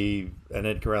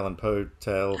Edgar Allan Poe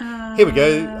tale. Here we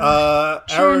go.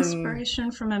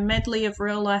 Inspiration from a medley of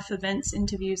real-life events,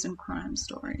 interviews, and crime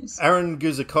stories. Aaron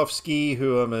Guzakovsky,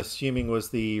 who I'm assuming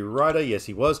was the writer, yes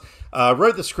he was,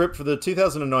 wrote the script for the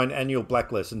 2009 annual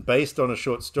Blacklist, and based on a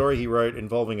short story he wrote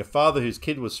involving a father whose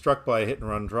kid was struck by a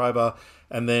hit-and-run driver,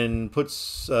 and then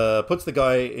puts the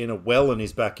guy in a well in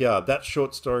his backyard. That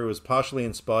short story was partially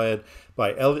inspired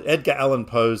by Edgar Allan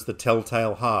Poe's The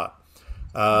Telltale Heart.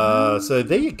 So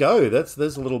there you go.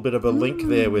 There's a little bit of a link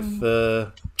there with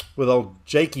old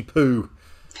Jakey Poo.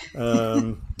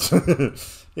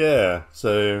 Yeah.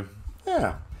 So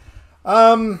yeah.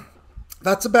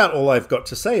 That's about all I've got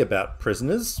to say about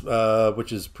Prisoners,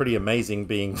 which is pretty amazing,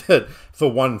 being that for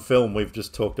one film we've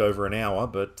just talked over an hour.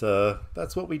 But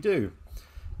that's what we do.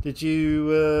 Did you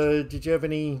have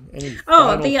any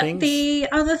final things? The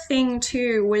other thing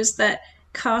too was that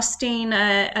casting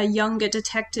a younger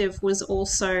detective was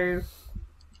also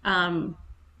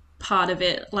part of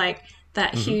it. Like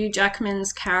that Hugh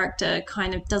Jackman's character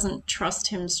kind of doesn't trust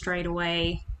him straight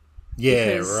away.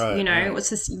 Yeah, because, right. you know, Right. it was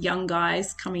just young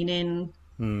guys coming in,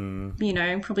 you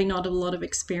know, probably not a lot of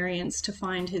experience to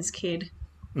find his kid.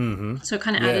 So it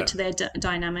kind of added Yeah. to their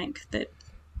dynamic that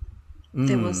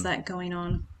there was that going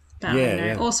on. But I Yeah, don't know.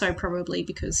 yeah. Also, probably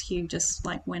because Hugh just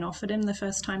like went off at him the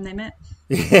first time they met.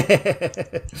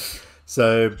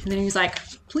 So And then he was like,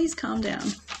 please calm down.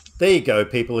 there you go,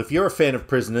 people. If you're a fan of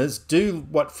Prisoners, do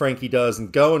what Frankie does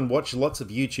and go and watch lots of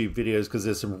YouTube videos because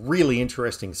there's some really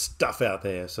interesting stuff out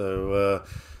there. So,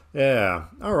 yeah.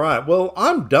 All right. Well,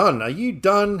 I'm done. Are you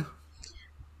done?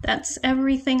 That's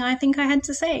everything I think I had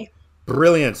to say.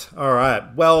 Brilliant. All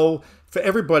right. Well, for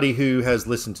everybody who has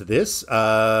listened to this,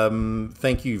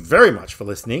 thank you very much for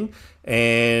listening.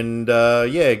 And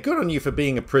yeah, good on you for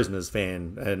being a Prisoners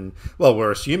fan. And well,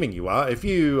 we're assuming you are. If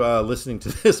you are listening to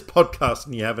this podcast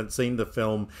and you haven't seen the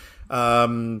film,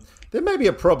 there may be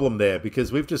a problem there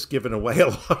because we've just given away a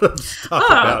lot of stuff.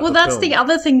 About well, the that's film. the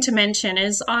other thing to mention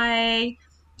is I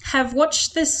have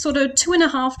watched this sort of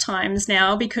 2.5 times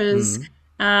now because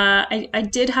I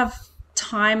did have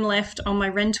time left on my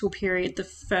rental period the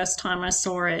first time I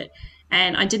saw it,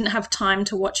 and I didn't have time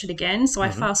to watch it again, so I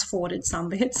fast forwarded some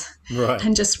bits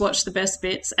and just watched the best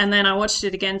bits, and then I watched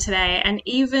it again today, and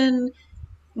even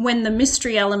when the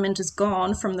mystery element is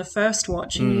gone from the first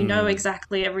watch and you know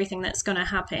exactly everything that's going to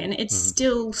happen, it's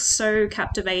still so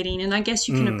captivating, and I guess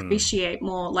you can appreciate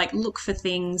more, like look for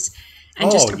things and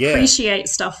just appreciate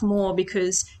stuff more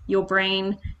because your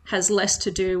brain has less to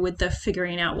do with the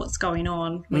figuring out what's going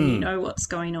on when you know what's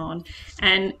going on.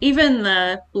 And even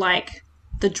the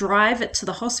drive to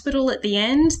the hospital at the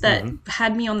end that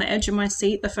had me on the edge of my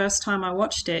seat the first time I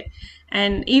watched it.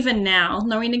 And even now,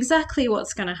 knowing exactly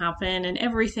what's going to happen and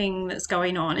everything that's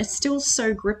going on, it's still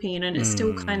so gripping, and it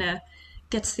still kind of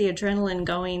gets the adrenaline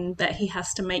going that he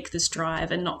has to make this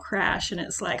drive and not crash. And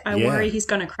it's like, I worry he's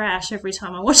going to crash every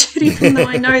time I watch it, even though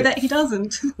I know that he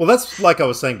doesn't. Well, that's like I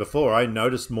was saying before. I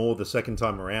noticed more the second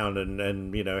time around,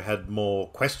 and you know, had more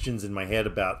questions in my head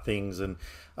about things, and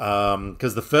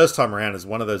because the first time around is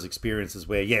one of those experiences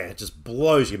where it just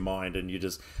blows your mind, and you're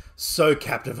just so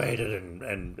captivated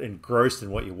and engrossed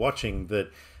in what you're watching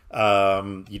that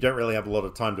you don't really have a lot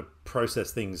of time to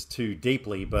process things too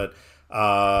deeply. But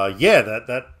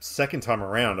that second time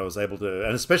around I was able to,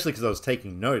 and especially because I was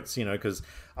taking notes, you know, because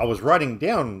I was writing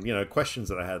down, you know, questions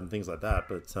that I had and things like that.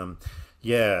 But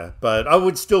but I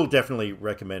would still definitely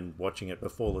recommend watching it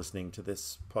before listening to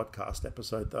this podcast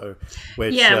episode, though.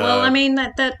 Which, well, I mean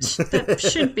that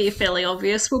should be fairly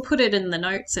obvious. We'll put it in the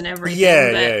notes and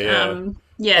everything.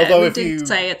 Although we if did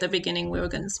say at the beginning we were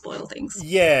going to spoil things.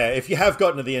 Yeah, if you have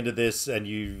gotten to the end of this and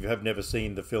you have never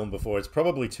seen the film before, it's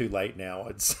probably too late now,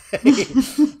 I'd say.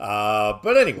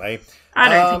 But anyway. I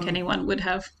don't think anyone would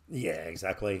have. Yeah,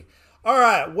 exactly. All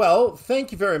right, well,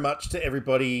 thank you very much to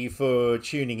everybody for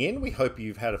tuning in. We hope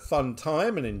you've had a fun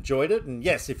time and enjoyed it. And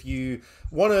yes, if you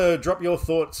want to drop your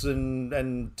thoughts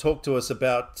and talk to us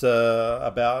about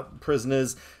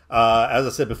Prisoners, as I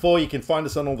said before, you can find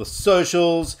us on all the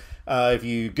socials. If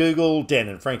you Google Dan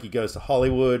and Frankie Goes to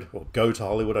Hollywood, or Go to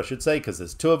Hollywood, I should say, because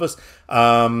there's two of us,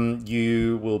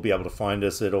 you will be able to find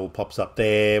us. It all pops up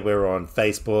there. We're on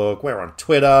Facebook, we're on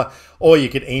Twitter, or you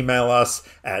can email us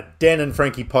at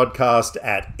danandfrankiepodcast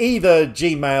at either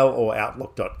Gmail or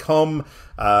Outlook.com.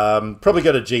 Probably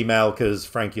go to Gmail because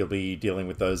Frankie will be dealing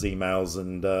with those emails,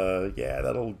 and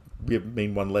that'll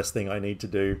mean one less thing I need to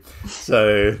do.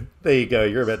 So there you go.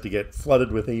 You're about to get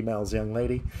flooded with emails, young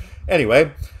lady.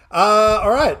 Anyway,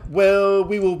 all right. Well,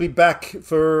 we will be back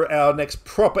for our next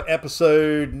proper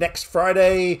episode next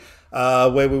Friday,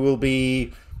 where we will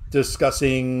be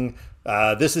discussing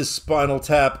This Is Spinal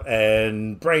Tap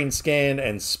and Brain Scan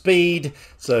and Speed.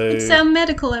 So it's our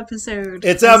medical episode.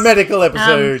 It's our medical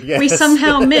episode, yes. We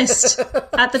somehow missed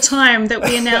at the time that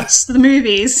we announced the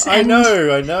movies. I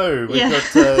know.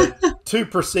 We've got 2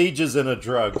 procedures and a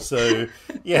drug, so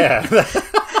yeah.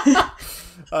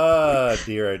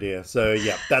 Dear, oh dear. So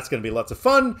yeah, that's going to be lots of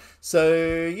fun.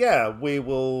 So yeah, we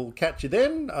will catch you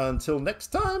then. Until next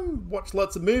time, watch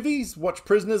lots of movies, watch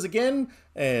Prisoners again,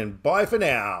 and bye for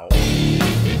now.